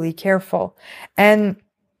 Really careful. And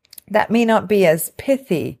that may not be as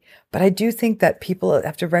pithy, but I do think that people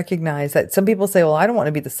have to recognize that some people say, well, I don't want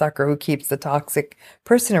to be the sucker who keeps the toxic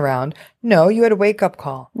person around. No, you had a wake-up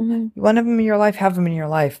call. Mm-hmm. One of them in your life, have them in your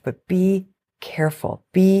life, but be careful,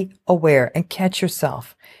 be aware, and catch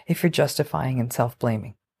yourself if you're justifying and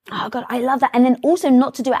self-blaming. Oh God, I love that. And then also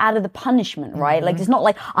not to do it out of the punishment, right? Mm-hmm. Like, it's not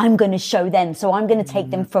like I'm going to show them, so I'm going to take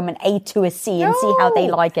them from an A to a C and see how they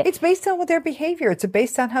like it. It's based on their behavior. It's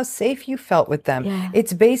based on how safe you felt with them. Yeah.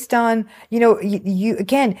 It's based on, you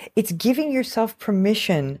again, it's giving yourself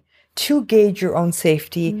permission to gauge your own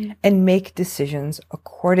safety and make decisions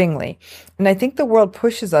accordingly. And I think the world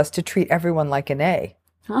pushes us to treat everyone like an A.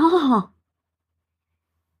 Oh,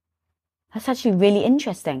 that's actually really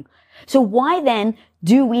interesting. So why then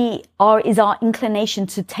is our inclination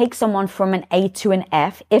to take someone from an A to an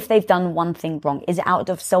F if they've done one thing wrong? Is it out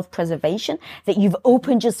of self-preservation that you've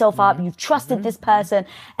opened yourself up, you've trusted this person,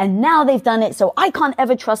 and now they've done it, so I can't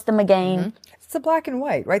ever trust them again? It's the black and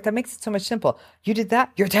white, right? That makes it so much simple. You did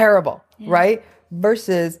that, you're terrible, right?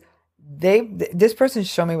 Versus this person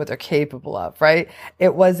showed me what they're capable of, right?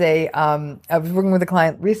 It was I was working with a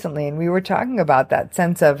client recently, and we were talking about that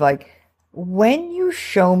sense of like, when you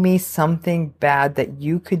show me something bad that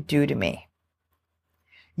you could do to me,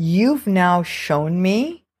 you've now shown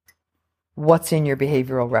me what's in your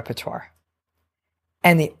behavioral repertoire.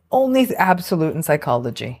 And the only absolute in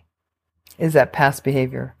psychology is that past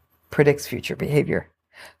behavior predicts future behavior.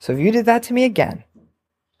 So if you did that to me again,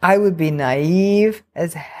 I would be naive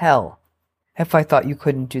as hell if I thought you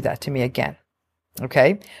couldn't do that to me again.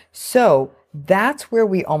 Okay? So that's where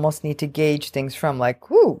we almost need to gauge things from, like,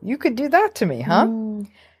 whoo, you could do that to me, huh?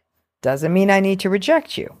 Doesn't mean I need to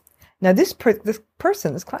reject you. Now, this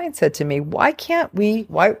client said to me, why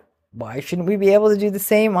why shouldn't we be able to do the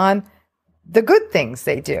same on the good things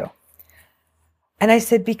they do? And I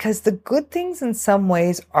said, because the good things in some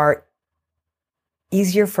ways are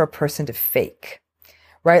easier for a person to fake.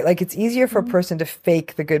 Right? Like it's easier for a person to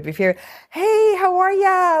fake the good behavior. Hey, how are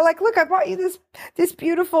ya? Like, look, I brought you this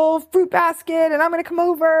beautiful fruit basket and I'm going to come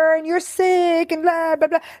over and you're sick and blah, blah,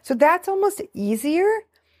 blah. So that's almost easier.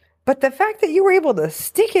 But the fact that you were able to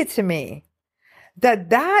stick it to me,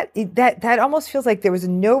 that almost feels like there was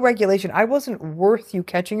no regulation. I wasn't worth you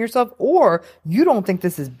catching yourself, or you don't think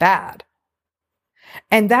this is bad.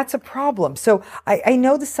 And that's a problem. So I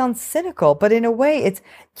know this sounds cynical, but in a way,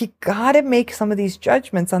 you got to make some of these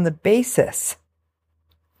judgments on the basis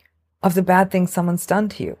of the bad things someone's done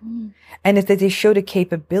to you. And if they showed a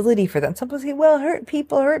capability for that. And some people say, well, hurt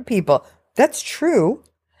people. That's true.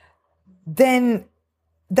 Then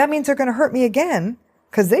that means they're going to hurt me again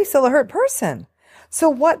because they still a hurt person. So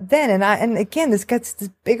what then? And again, this gets this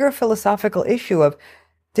bigger philosophical issue of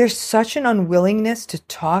there's such an unwillingness to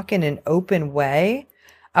talk in an open way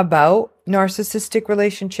about narcissistic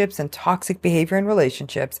relationships and toxic behavior in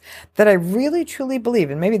relationships that I really truly believe,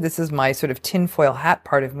 and maybe this is my sort of tinfoil hat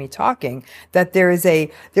part of me talking, that there's a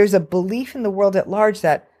belief in the world at large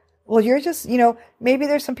that, well, you're just, maybe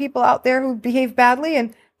there's some people out there who behave badly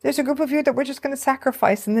and there's a group of you that we're just going to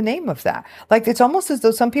sacrifice in the name of that. Like, it's almost as though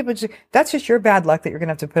some people that's just your bad luck that you're going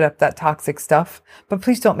to have to put up that toxic stuff. But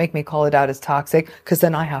please don't make me call it out as toxic, because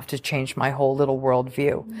then I have to change my whole little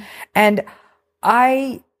worldview. And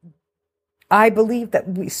I believe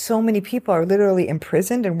that so many people are literally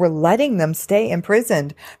imprisoned, and we're letting them stay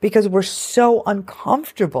imprisoned because we're so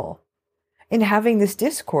uncomfortable in having this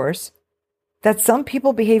discourse that some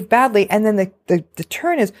people behave badly. And then the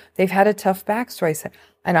turn is they've had a tough backstory.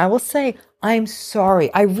 And I will say, I'm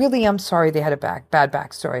sorry. I really am sorry they had a bad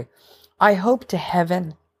backstory. I hope to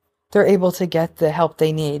heaven they're able to get the help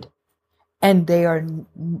they need. And they are,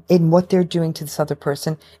 in what they're doing to this other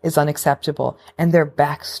person is unacceptable. And their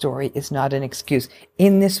backstory is not an excuse.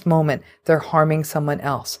 In this moment, they're harming someone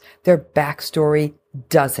else. Their backstory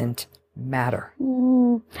doesn't matter.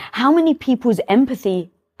 How many people's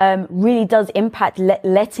empathy really does impact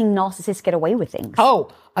letting narcissists get away with things?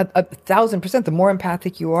 Oh, 1,000%. The more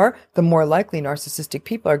empathic you are, the more likely narcissistic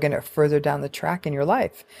people are going to further down the track in your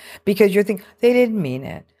life, because you're thinking, they didn't mean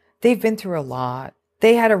it. They've been through a lot.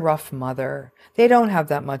 They had a rough mother. They don't have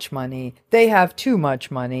that much money. They have too much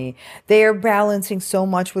money. They are balancing so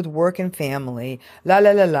much with work and family. La, la,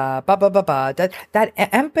 la, la, ba, ba, ba, ba. That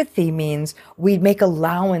empathy means we make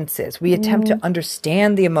allowances. We attempt to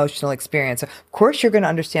understand the emotional experience. Of course, you're going to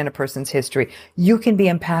understand a person's history. You can be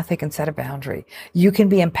empathic and set a boundary. You can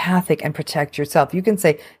be empathic and protect yourself. You can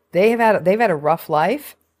say, they've had a rough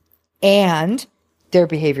life and their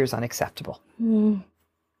behavior is unacceptable.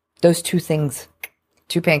 Those two things,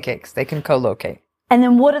 two pancakes, they can co-locate. And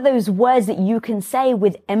then what are those words that you can say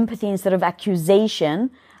with empathy instead of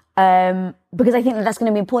accusation? Because I think that's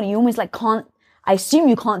going to be important. You almost I assume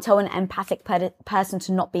you can't tell an empathic person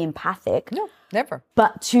to not be empathic. No, never.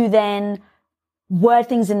 But to then word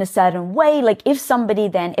things in a certain way. Like if a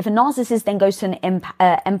narcissist then goes to an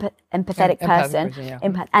empathetic person,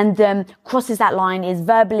 and crosses that line, is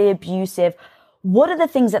verbally abusive, what are the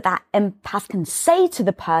things that empath can say to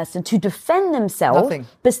the person to defend themselves, Nothing.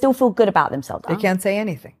 But still feel good about themselves? They can't say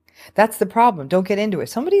anything. That's the problem. Don't get into it.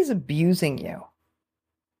 Somebody's abusing you,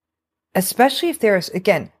 especially if there's,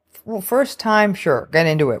 again, first time, sure, get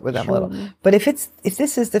into it with them a little. But if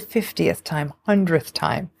this is the 50th time, 100th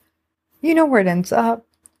time, you know where it ends up.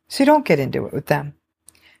 So you don't get into it with them.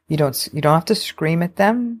 You don't have to scream at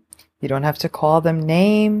them. You don't have to call them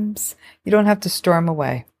names. You don't have to storm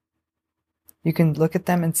away. You can look at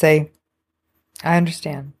them and say, I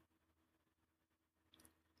understand.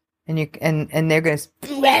 And they're going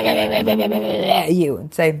to you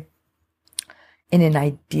and say, in an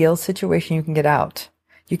ideal situation, you can get out.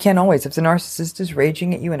 You can't always. If the narcissist is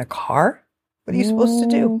raging at you in a car, what are you supposed to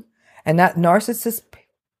do? And that narcissist's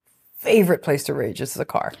favorite place to rage is the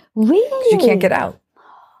car. Really? Because you can't get out.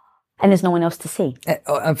 And there's no one else to see.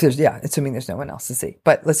 Assuming there's no one else to see.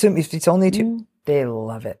 But assume if it's only two, they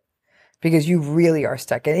love it. Because you really are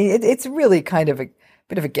stuck. And it's really kind of a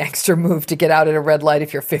bit of a gangster move to get out at a red light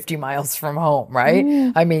if you're 50 miles from home,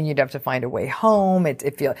 right? I mean, you'd have to find a way home.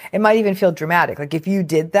 It might even feel dramatic. Like if you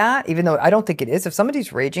did that, even though I don't think it is, if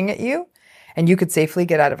somebody's raging at you and you could safely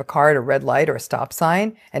get out of a car at a red light or a stop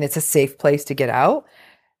sign and it's a safe place to get out,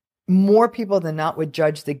 more people than not would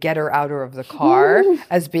judge the getter-outer of the car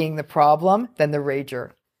as being the problem than the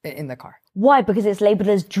rager in the car. Why? Because it's labeled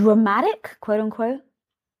as dramatic, quote unquote?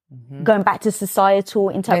 going back to societal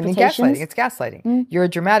interpretations. It's gaslighting. You're a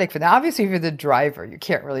dramatic. Now, obviously, if you're the driver, you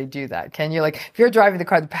can't really do that, can you? Like, if you're driving the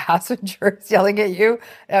car, the passenger is yelling at you,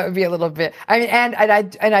 that would be a little bit. I mean, and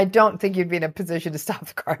I don't think you'd be in a position to stop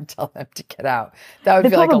the car and tell them to get out. That would They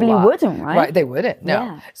feel like a lot. probably wouldn't, right? Right? They wouldn't. No.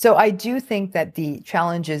 Yeah. So I do think that the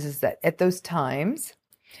challenge is that at those times,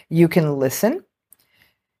 you can listen.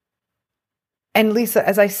 And Lisa,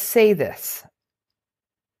 as I say this,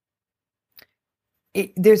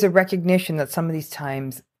 there's a recognition that some of these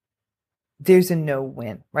times there's a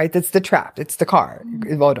no-win, right? That's the trap. It's the car,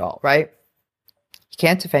 modal, right? You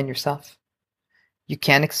can't defend yourself. You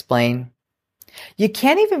can't explain. You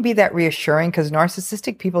can't even be that reassuring, because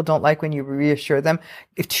narcissistic people don't like when you reassure them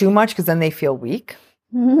if too much, because then they feel weak.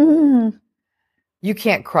 You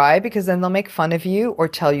can't cry, because then they'll make fun of you or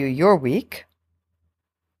tell you you're weak.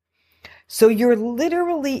 So you're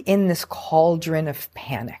literally in this cauldron of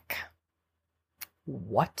panic.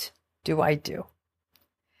 What do I do?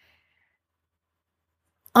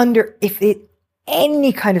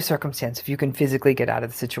 Any kind of circumstance, if you can physically get out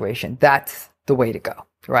of the situation, that's the way to go,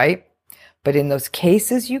 right? But in those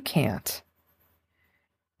cases you can't,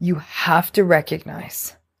 you have to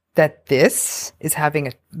recognize that this is having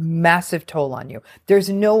a massive toll on you. There's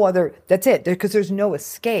no other, that's it, because there's no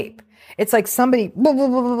escape. It's like somebody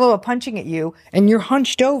punching at you and you're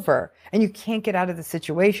hunched over and you can't get out of the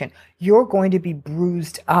situation. You're going to be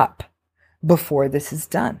bruised up before this is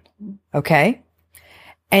done. Okay?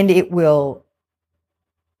 And it will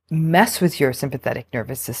mess with your sympathetic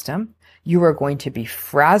nervous system. You are going to be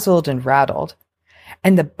frazzled and rattled.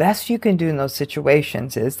 And the best you can do in those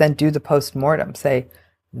situations is then do the post-mortem. Say,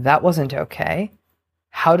 that wasn't okay.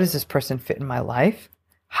 How does this person fit in my life?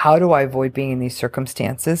 How do I avoid being in these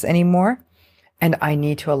circumstances anymore? And I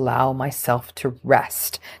need to allow myself to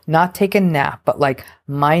rest, not take a nap, but like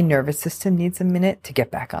my nervous system needs a minute to get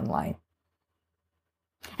back online.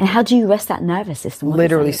 And how do you rest that nervous system?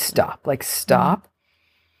 Literally stop,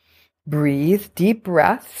 breathe, deep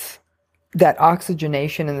breaths. That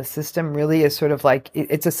oxygenation in the system really is sort of like,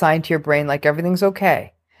 it's a sign to your brain, like everything's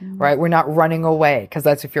okay. Right? We're not running away, because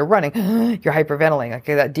that's if you're running, you're hyperventilating. Like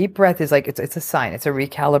that deep breath is like, it's a sign. It's a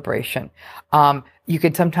recalibration. You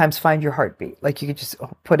could sometimes find your heartbeat. Like you could just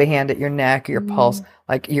put a hand at your neck or your pulse,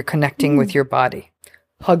 like you're connecting with your body.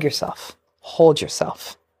 Hug yourself, hold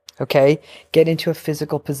yourself. Okay. Get into a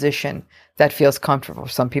physical position that feels comfortable.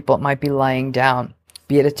 For some people, it might be lying down.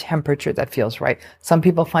 Be at a temperature that feels right. Some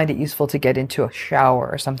people find it useful to get into a shower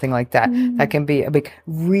or something like that. That can be a big,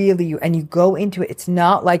 really, and you go into it. It's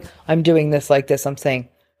not like I'm doing this like this. I'm saying,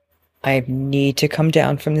 I need to come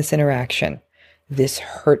down from this interaction. This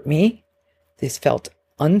hurt me. This felt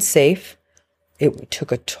unsafe. It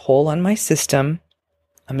took a toll on my system.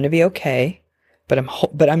 I'm going to be okay.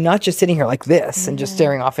 But I'm not just sitting here like this and just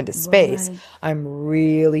staring off into space. Right. I'm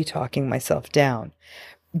really talking myself down.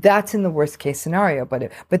 That's in the worst case scenario,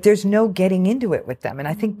 but there's no getting into it with them. And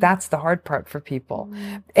I think that's the hard part for people.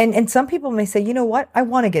 And some people may say, you know what? I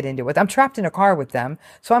want to get into it. I'm trapped in a car with them,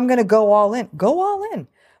 so I'm going to go all in. Go all in.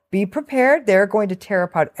 Be prepared. They're going to tear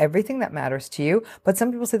apart everything that matters to you. But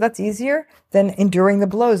some people say that's easier than enduring the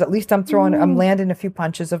blows. At least I'm landing a few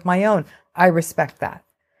punches of my own. I respect that.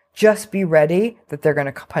 Just be ready that they're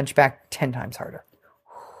going to punch back 10 times harder.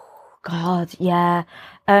 God, yeah.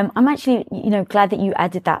 I'm actually, glad that you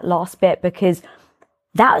added that last bit, because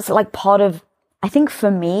that's like part of, I think for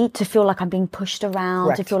me, to feel like I'm being pushed around,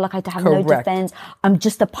 Correct. To feel like I have no defense, I'm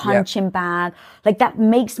just a punching bag. Like that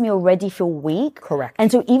makes me already feel weak. Correct. And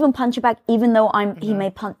so even punching back, even though he may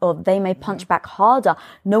punch or they may punch back harder,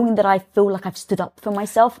 knowing that I feel like I've stood up for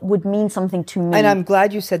myself would mean something to me. And I'm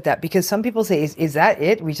glad you said that, because some people say, is that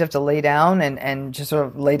it? We just have to lay down and just sort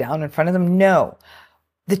of lay down in front of them? No.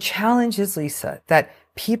 The challenge is, Lisa, that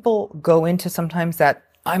people go into sometimes that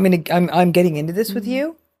I'm getting into this with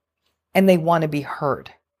you, and they want to be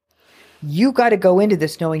heard. You got to go into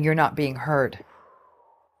this knowing you're not being heard.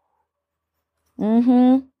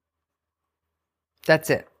 That's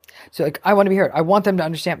it. So like, I want to be heard. I want them to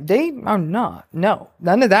understand. They are not. No,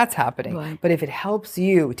 none of that's happening. Right. But if it helps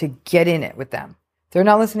you to get in it with them, they're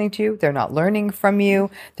not listening to you. They're not learning from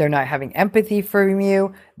you. They're not having empathy from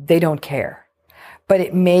you. They don't care. But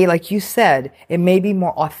it may, like you said, it may be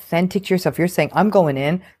more authentic to yourself. You're saying, I'm going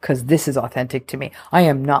in because this is authentic to me. I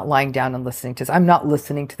am not lying down and listening to this. I'm not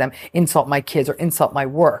listening to them insult my kids or insult my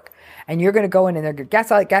work. And you're going to go in and they're going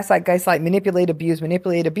to gaslight, manipulate,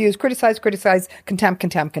 abuse, criticize,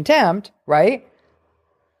 contempt, right?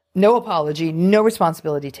 No apology, no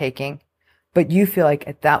responsibility taking. But you feel like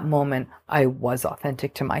at that moment, I was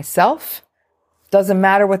authentic to myself. Doesn't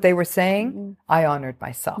matter what they were saying. I honored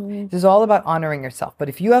myself. This is all about honoring yourself. But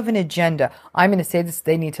if you have an agenda, I'm going to say this,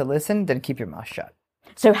 they need to listen, then keep your mouth shut.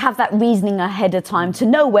 So have that reasoning ahead of time to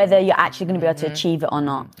know whether you're actually going to be able to achieve it or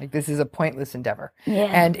not. Like, this is a pointless endeavor. Yeah.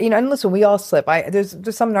 And, and listen, we all slip. There's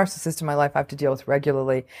some narcissists in my life I have to deal with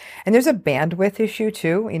regularly. And there's a bandwidth issue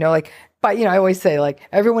too, but I always say, like,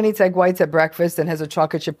 everyone eats egg whites at breakfast and has a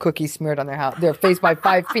chocolate chip cookie smeared on their face by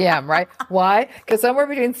 5 p.m., right? Why? Because somewhere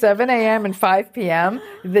between 7 a.m. and 5 p.m.,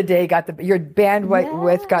 the day your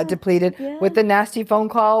bandwidth got depleted with the nasty phone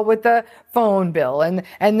call, with the phone bill, and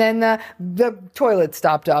then the toilet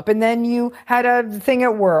stopped up, and then you had a thing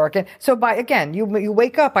at work. And so you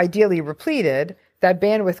wake up ideally repleted. That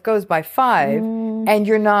bandwidth goes by 5, and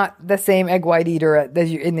you're not the same egg white eater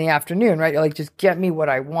in the afternoon, right? You're like, just get me what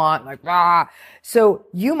I want, like, rah. So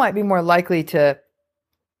you might be more likely to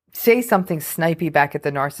say something snipey back at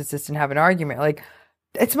the narcissist and have an argument. Like,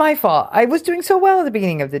 it's my fault. I was doing so well at the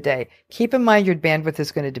beginning of the day. Keep in mind your bandwidth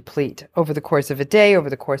is going to deplete over the course of a day,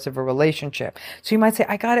 over the course of a relationship. So you might say,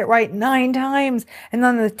 I got it right 9 times. And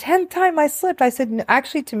on the 10th time I slipped, I said,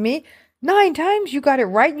 actually, to me, 9 times you got it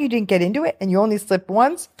right and you didn't get into it and you only slipped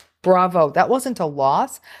once. Bravo. That wasn't a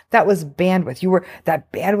loss. That was bandwidth.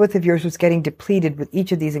 That bandwidth of yours was getting depleted with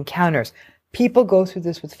each of these encounters. People go through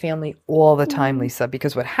this with family all the time, Lisa,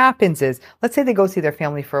 because what happens is, let's say they go see their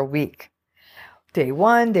family for a week. Day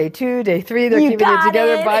 1, day 2, day 3, they're keeping it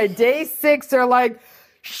together. By day 6, they're like,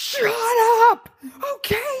 shut up.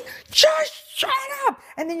 Okay. Just shut up.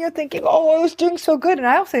 And then you're thinking, oh, I was doing so good. And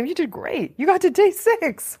I'll say, you did great. You got to day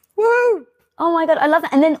 6. Woo! Oh my God, I love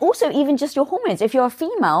that. And then also even just your hormones. If you're a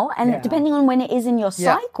female, and depending on when it is in your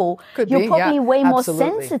cycle, you're probably way more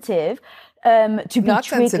sensitive to be not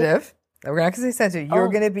triggered. Sensitive. We're not going to say sensitive. You're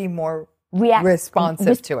going to be more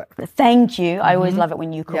responsive to it. Thank you. I always love it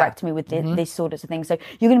when you correct me with these sorts of things. So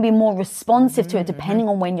you're going to be more responsive to it depending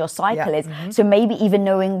on when your cycle is. So maybe even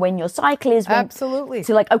knowing when your cycle is. Absolutely.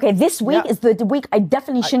 So like, okay, this week is the week I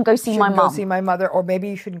definitely shouldn't go see my mom. Go see my mother, or maybe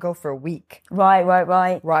you shouldn't go for a week. Right.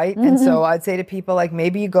 Right? And so I'd say to people, like,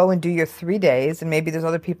 maybe you go and do your 3 days, and maybe there's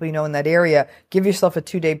other people in that area. Give yourself a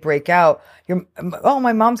 2-day break out.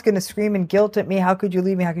 My mom's going to scream and guilt at me. How could you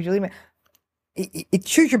leave me? How could you leave me?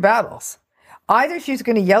 Choose your battles. Either she's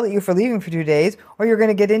going to yell at you for leaving for 2 days, or you're going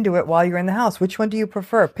to get into it while you're in the house. Which one do you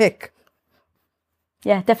prefer? Pick.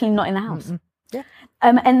 Yeah, definitely not in the house. Yeah.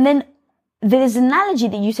 And then there's an analogy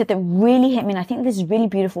that you said that really hit me, and I think this is really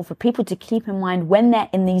beautiful for people to keep in mind when they're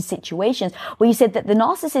in these situations, where you said that the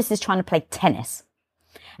narcissist is trying to play tennis,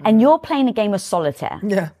 and you're playing a game of solitaire.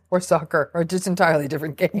 Yeah, or soccer, or just entirely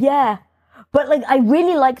different game. Yeah. But like, I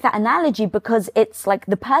really like that analogy because it's like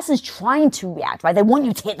the person's trying to react, right? They want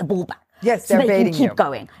you to hit the ball back. Yes, so they're they can baiting keep you.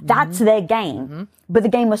 going. That's their game. But the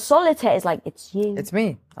game of solitaire is like, it's you. It's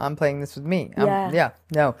me. I'm playing this with me. Yeah.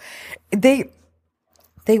 No. They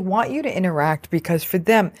want you to interact because for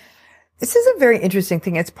them, this is a very interesting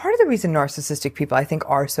thing. It's part of the reason narcissistic people, I think,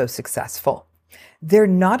 are so successful. They're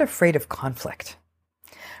not afraid of conflict,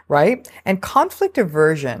 right? And conflict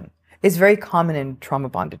aversion is very common in trauma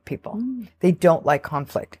bonded people. They don't like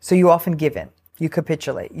conflict. So you often give in. You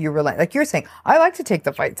capitulate. You relent. Like you're saying, I like to take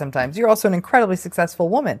the fight sometimes. You're also an incredibly successful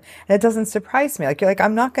woman. And it doesn't surprise me. Like, you're like,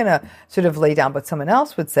 I'm not going to sort of lay down, but someone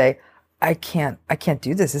else would say, I can't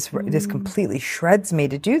do this. This completely shreds me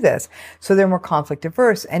to do this. So they're more conflict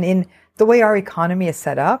averse. And in the way our economy is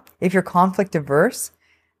set up, if you're conflict averse,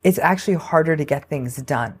 it's actually harder to get things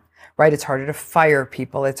done. Right? It's harder to fire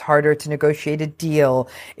people. It's harder to negotiate a deal.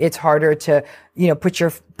 It's harder to,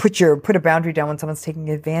 put a boundary down when someone's taking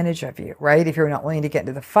advantage of you, right? If you're not willing to get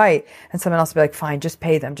into the fight, and someone else will be like, fine, just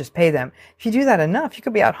pay them. If you do that enough, you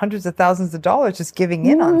could be out hundreds of thousands of dollars just giving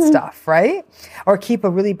in on stuff, right? Or keep a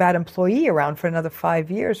really bad employee around for another 5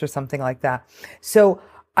 years or something like that. So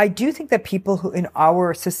I do think that people who in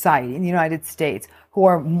our society, in the United States, who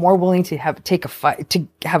are more willing to have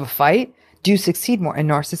a fight, do succeed more. And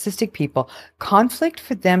narcissistic people, conflict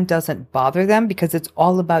for them doesn't bother them because it's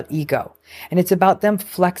all about ego. And it's about them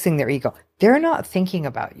flexing their ego. They're not thinking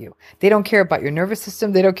about you. They don't care about your nervous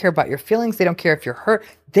system. They don't care about your feelings. They don't care if you're hurt.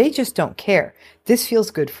 They just don't care. This feels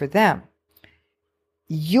good for them.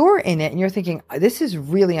 You're in it and you're thinking, this is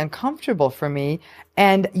really uncomfortable for me.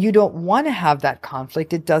 And you don't want to have that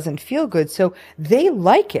conflict. It doesn't feel good. So they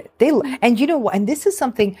like it. And you know what? And this is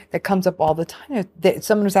something that comes up all the time. That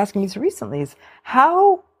someone was asking me this recently is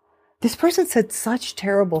how this person said such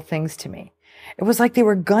terrible things to me. It was like they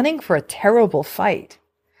were gunning for a terrible fight.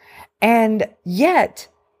 And yet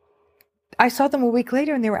I saw them a week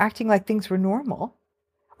later and they were acting like things were normal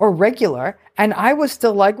or regular. And I was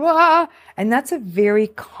still like, wah. And that's a very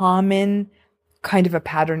common kind of a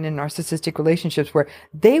pattern in narcissistic relationships where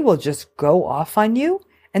they will just go off on you.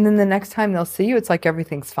 And then the next time they'll see you, it's like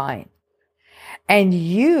everything's fine. And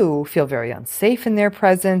you feel very unsafe in their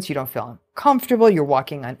presence. You don't feel uncomfortable. You're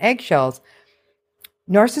walking on eggshells.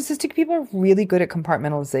 Narcissistic people are really good at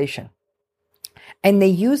compartmentalization. And they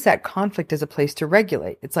use that conflict as a place to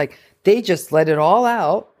regulate. It's like they just let it all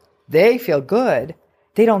out. They feel good.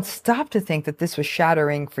 They don't stop to think that this was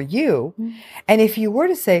shattering for you. Mm-hmm. And if you were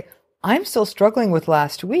to say, I'm still struggling with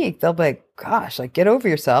last week, they'll be like, gosh, like get over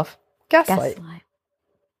yourself. Gaslight.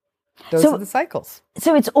 Those are the cycles.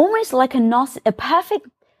 So it's almost like a perfect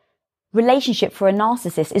relationship for a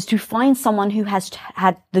narcissist is to find someone who has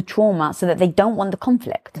had the trauma so that they don't want the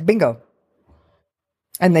conflict. Bingo.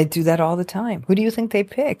 And they do that all the time. Who do you think they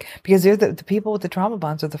pick? Because they're the people with the trauma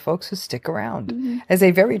bonds are the folks who stick around. Mm-hmm. As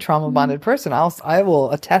a very trauma bonded person, I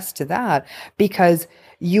will attest to that, because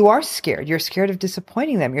you are scared. You're scared of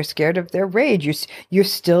disappointing them. You're scared of their rage. You're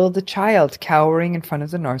still the child cowering in front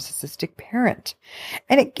of the narcissistic parent.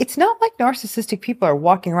 And it's not like narcissistic people are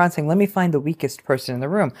walking around saying, let me find the weakest person in the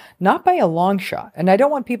room. Not by a long shot. And I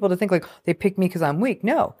don't want people to think like they picked me because I'm weak.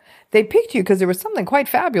 No, they picked you because there was something quite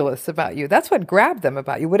fabulous about you. That's what grabbed them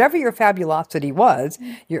about you. Whatever your fabulosity was,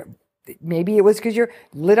 maybe it was because you're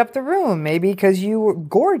lit up the room. Maybe because you were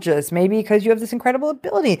gorgeous. Maybe because you have this incredible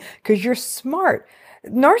ability, because you're smart.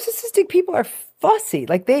 Narcissistic people are fussy,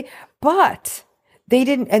 but they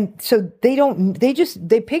didn't, and so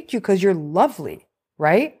they picked you because you're lovely,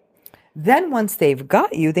 right? Then once they've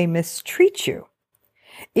got you, they mistreat you.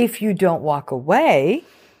 If you don't walk away,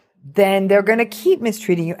 then they're going to keep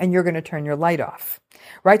mistreating you and you're going to turn your light off,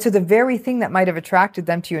 right? So the very thing that might have attracted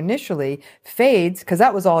them to you initially fades because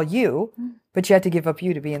that was all you, but you had to give up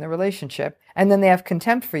you to be in the relationship. And then they have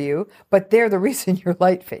contempt for you, but they're the reason your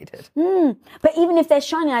light faded. But even if they're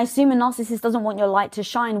shining, I assume a narcissist doesn't want your light to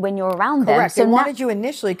shine when you're around them. Correct. So they wanted you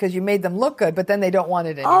initially because you made them look good, but then they don't want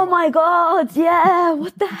it anymore. Oh my God. Yeah.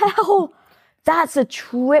 What the hell? That's a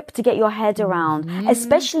trip to get your head around,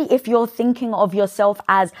 especially if you're thinking of yourself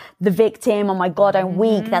as the victim. Oh my God, I'm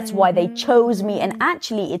weak. That's why they chose me. And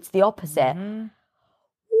actually, it's the opposite.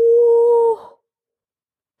 Ooh.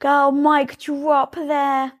 Girl, mic drop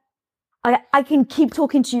there. I can keep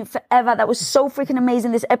talking to you forever. That was so freaking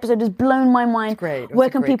amazing. This episode has blown my mind. Great.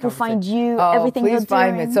 Where can people find you? Everything you're doing? Please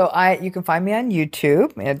find me. So you can find me on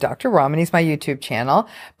YouTube. Dr. Ramani is my YouTube channel.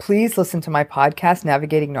 Please listen to my podcast,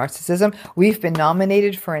 Navigating Narcissism. We've been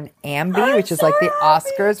nominated for an Ambie, which is like the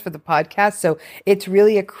Oscars for the podcast. So it's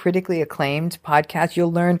really a critically acclaimed podcast.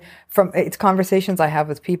 You'll learn from it's conversations I have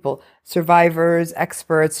with people, survivors,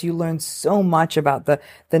 experts. You learn so much about the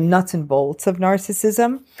nuts and bolts of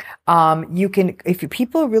narcissism. You can, if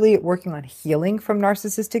people are really working on healing from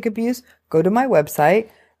narcissistic abuse, go to my website,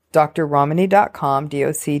 drramani.com,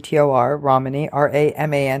 DOCTOR, Ramani,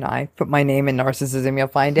 RAMANI. Put my name in narcissism, you'll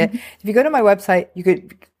find it. If you go to my website, you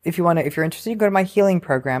could, if you're interested, you can go to my healing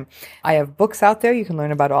program. I have books out there. You can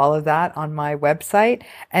learn about all of that on my website.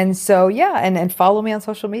 And so, and follow me on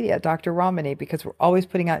social media, Dr. Ramani, because we're always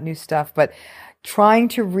putting out new stuff, but trying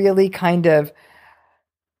to really kind of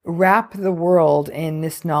wrap the world in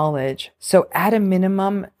this knowledge. So at a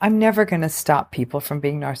minimum, I'm never going to stop people from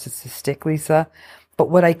being narcissistic, Lisa. But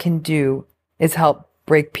what I can do is help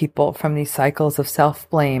break people from these cycles of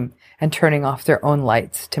self-blame and turning off their own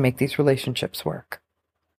lights to make these relationships work.